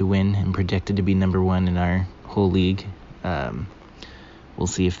projected to win and projected to be number one in our whole league. We'll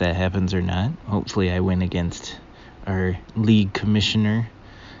see if that happens or not. Hopefully I win against our league commissioner,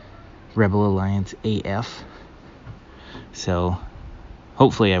 Rebel Alliance AF. So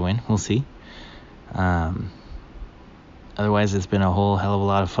hopefully I win. We'll see. Otherwise, it's been a whole hell of a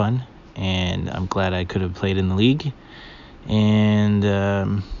lot of fun, and I'm glad I could have played in the league. And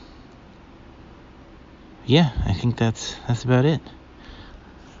yeah, I think that's about it.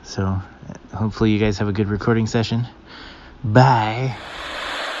 So hopefully you guys have a good recording session. Bye.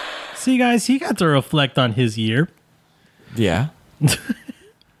 See, guys, he got to reflect on his year. Yeah.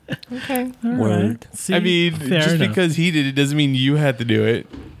 Okay. All Word. right. See, I mean, fair just enough. because he did it doesn't mean you had to do it.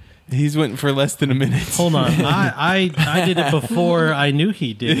 He's went for less than a minute. Hold on, I did it before I knew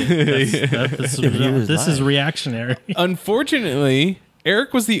he did it. This is reactionary. Unfortunately,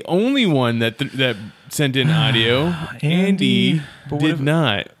 Eric was the only one that sent in audio. Andy But what did if-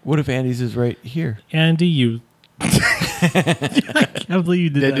 not. What if Andy's is right here? Andy, you. I can't believe you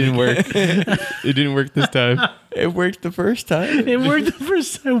did that. That didn't work. It didn't work this time. It worked the first time. It worked the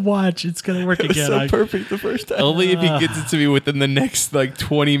first time. Watch, it's gonna work It was again. so I- perfect the first time. Only if he gets it to me within the next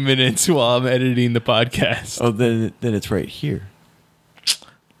 20 minutes while I'm editing the podcast. Oh, then it's right here.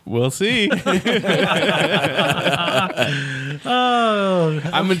 We'll see. Oh,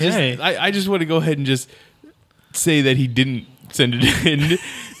 I'm gonna okay. I just want to go ahead and just say that he didn't send it in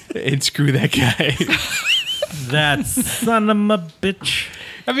and screw that guy. That son of a bitch.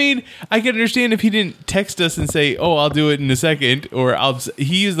 I mean, I can understand if he didn't text us and say, "Oh, I'll do it in a second," or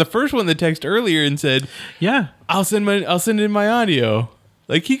he is the first one that texted earlier and said, Yeah. I'll send in my audio."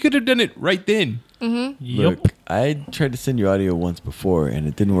 Like he could have done it right then. Yep. Look, I tried to send you audio once before, and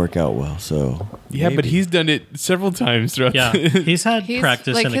it didn't work out well. So Yeah, but maybe. he's done it several times throughout. Yeah. He's had He's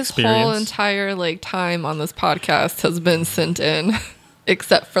practice like and his whole experience. entire time on this podcast has been sent in,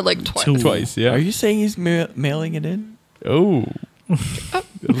 except for twice. Two. Twice, yeah. Are you saying he's mailing it in? Oh, a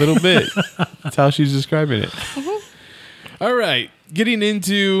little bit. That's how she's describing it. All right, getting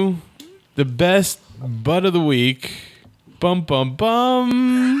into the best butt of the week. Bum bum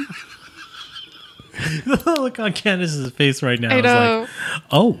bum. Look on Candace's face right now. I It's know. like,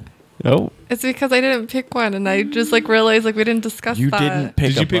 oh, Oh, It's because I didn't pick one, and I just realized we didn't discuss You that. didn't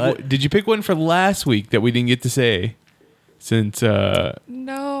pick a butt? did you pick one for last week that we didn't get to say? Since No.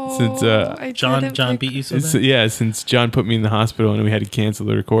 I John didn't beat pick- you so bad. yeah, since John put me in the hospital and we had to cancel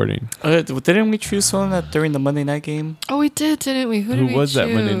the recording. Didn't we choose someone during the Monday night game? Oh, we did, didn't we? Who did we was that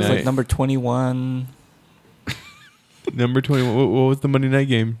Monday It was night? like number 21. Number 21. What was the Monday night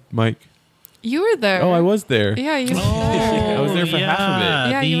game, Mike? You were there. Oh, I was there. Yeah, you were Oh, there. I was there for half of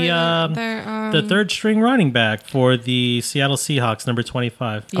it. Yeah, you were there. The third string running back for the Seattle Seahawks, number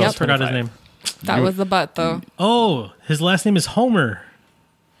 25. I Yep. just forgot his 25. name. That was the butt, though. Oh, his last name is Homer.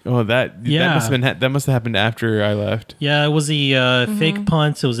 Oh, that Yeah. that must have happened after I left. Yeah, it was a fake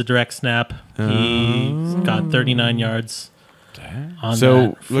punt. It was a direct snap. He got 39 yards. On So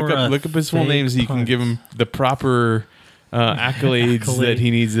that look for a up his full fake name so you can punt. give him the proper accolades Accolade. that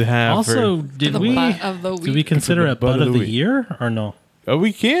he needs to have. Also, The butt of the week. did we consider The it butt of the week. year or no?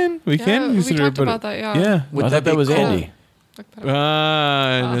 we can Yeah, can we consider talked it, but about that, yeah. yeah. I thought that was cool? Andy. Look that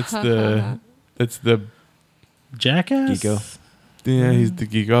up. That's the Jackass? Geeko. yeah, he's the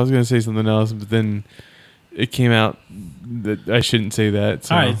geek. I was gonna say something else, but then it came out that I shouldn't say that.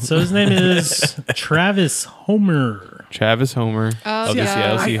 So. All right, so his name is Travis Homer. Travis Homer Oh, of the yeah.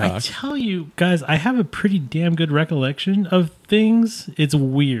 Seattle I Seahawks. tell you guys, I have a pretty damn good recollection of things. It's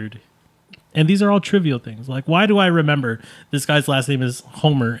weird. And these are all trivial things. Like, why do I remember this guy's last name is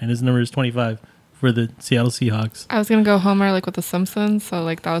Homer and his number is 25 for the Seattle Seahawks? I was gonna go Homer like with the Simpsons, so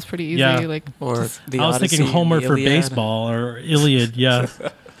like that was pretty easy. Yeah. Like Or just- the I was Odyssey thinking and Homer the for Iliad. baseball or Iliad, yeah.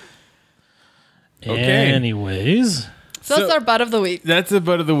 Okay. Anyways, so that's So- our butt of the week. That's the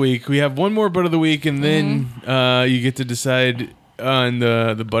butt of the week. We have one more butt of the week, and then you get to decide on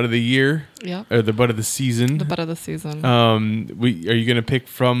the butt of the year Yep. or the butt of the season. The butt of the season. Are you going to pick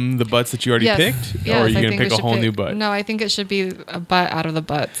from the butts that you already Yes. picked, Yes, or are you I going to think we pick a should whole new butt? No, I think it should be a butt out of the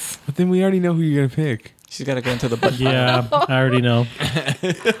butts. But then we already know who you're going to pick. She's got to go into the butt. yeah, I already know.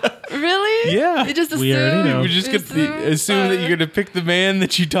 Really? Yeah. You just assume. We already know. We're just going to assume that you're going to pick the man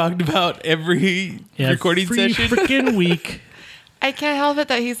that you talked about every recording every session. freaking week. I can't help it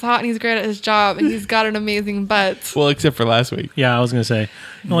that he's hot and he's great at his job and he's got an amazing butt. Well, except for last week. Yeah, I was gonna say,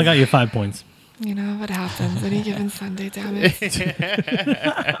 I only got you 5 points. You know what happens any given Sunday, damn it.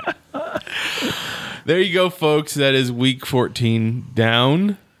 There you go, folks. That is week 14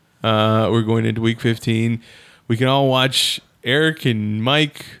 down. We're going into week 15. We can all watch Eric and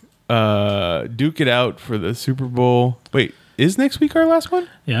Mike duke it out for the Super Bowl. Wait, is next week our last one?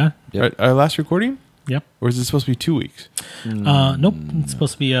 Yeah. Yep. Our last recording? Yep. Or is it supposed to be 2 weeks? Nope. It's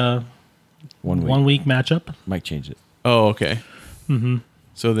supposed to be a 1 week. 1 week matchup. Might change it. Oh, okay. Mm-hmm.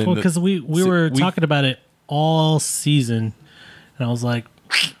 So then, Well, because we so were we- talking about it all season, and I was like,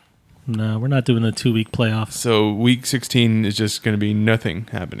 no, we're not doing the 2 week playoffs. so week 16 is just going to be nothing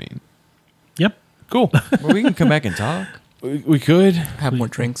happening. Yep. Cool. Well, we can come back and talk. we could. Have more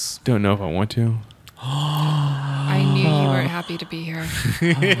drinks. Don't know if I want to. I knew you weren't happy to be here.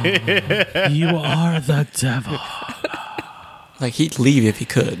 You are the devil. Like, he'd leave if he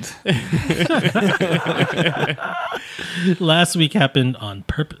could. Last week happened on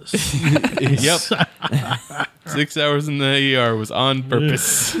purpose. Yep. 6 hours in the ER was on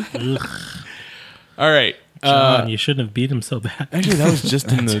purpose. All right. John, you shouldn't have beat him so bad. Actually, that was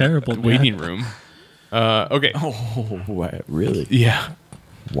just in the Terrible, man. waiting room. Okay. Oh, wow, really? Yeah.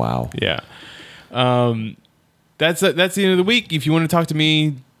 Wow. Yeah. That's the end of the week. If you want to talk to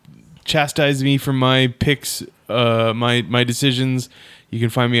me, chastise me for my picks, my decisions, you can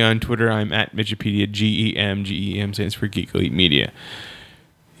find me on Twitter. I'm at Midgetpedia, GEM stands for Geek Elite Media.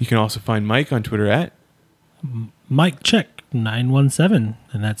 You can also find Mike on Twitter at Mike Check 917,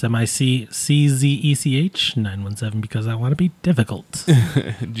 and that's MICCZECH 917 because I want to be difficult.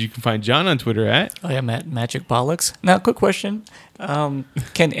 You can find John on Twitter at I am at Magic Bollocks. Now, quick question.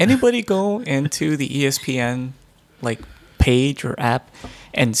 Can anybody go into the ESPN page or app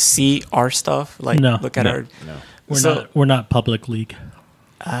and see our stuff? No. Look at our... No. We're not public league.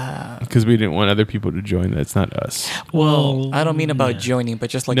 because we didn't want other people to join. That's not us. Well, I don't mean about yeah. joining, but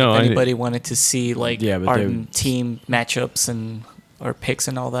just No, if I- anybody wanted to see Yeah, but our they- team matchups and our picks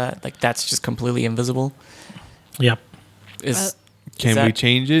and all that, that's just completely invisible. Yep. Is Can we that-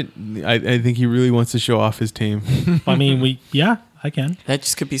 change it? I think he really wants to show off his team. I mean, I can. that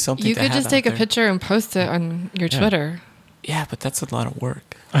just could be something. You to could have just take a out there. picture and post it on your Twitter. Yeah, but that's a lot of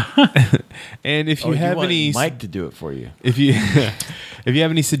work. And if you Oh, have want any, Mike to do it for you. if you if you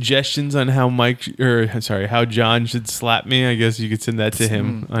have any suggestions on how how John should slap me, I guess you could send that to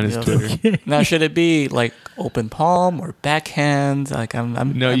him on his yeah. Twitter. Now, should it be open palm or backhand? I'm No,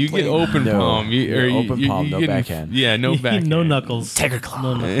 I'm you get playing- open No. palm. Yeah, open palm, no get- backhand. Yeah, no backhand. No knuckles. Tiger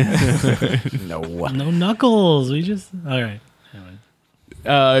claw. No, No. no knuckles. We just all right. Anyway.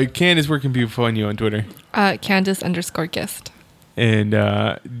 Candace, where can people find you on Twitter? Candace_Gist. And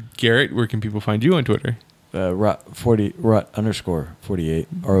Garrett, where can people find you on Twitter? Rut _48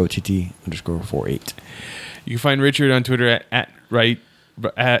 ROTT_48. You can find Richard on Twitter at Rightcohen,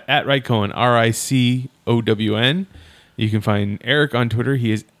 RICOWN. You can find Eric on Twitter.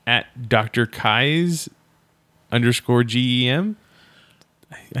 He is at Dr. Kai's _GEM.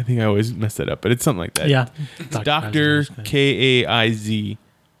 I think I always mess that up, but it's something like that. Yeah. It's Dr. KAIZ.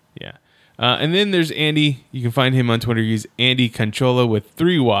 Yeah. And then there's Andy. You can find him on Twitter. He's Andy Conchola with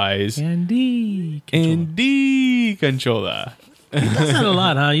 3 Y's. Andy. Andy Conchola. He does that a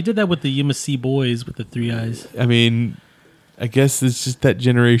lot, huh? You did that with the UMC boys with the 3 eyes. I mean, I guess it's just that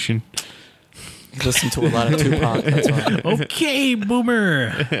generation. You listen to a lot of Tupac. That's why. Okay,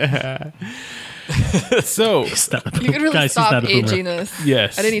 boomer. So, Stop. You can really Guys, he's stop not a boomer. aging us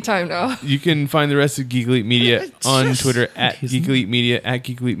yes. at any time now. You can find the rest of Geek Elite Media on Twitter at He's- Geek Elite Media, at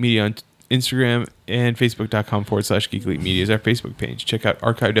Geek Elite Media Instagram, and Facebook.com/Geek Elite Media is our Facebook page. Check out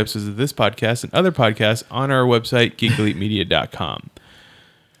archived episodes of this podcast and other podcasts on our website, geekelitemedia.com.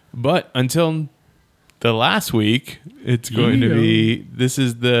 But until the last week, it's going to be, this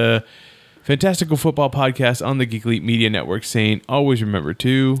is the Fantastical Football Podcast on the Geek Elite Media Network, saying always remember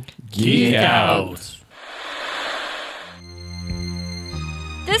to geek out.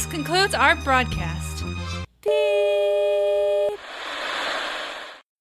 This concludes our broadcast.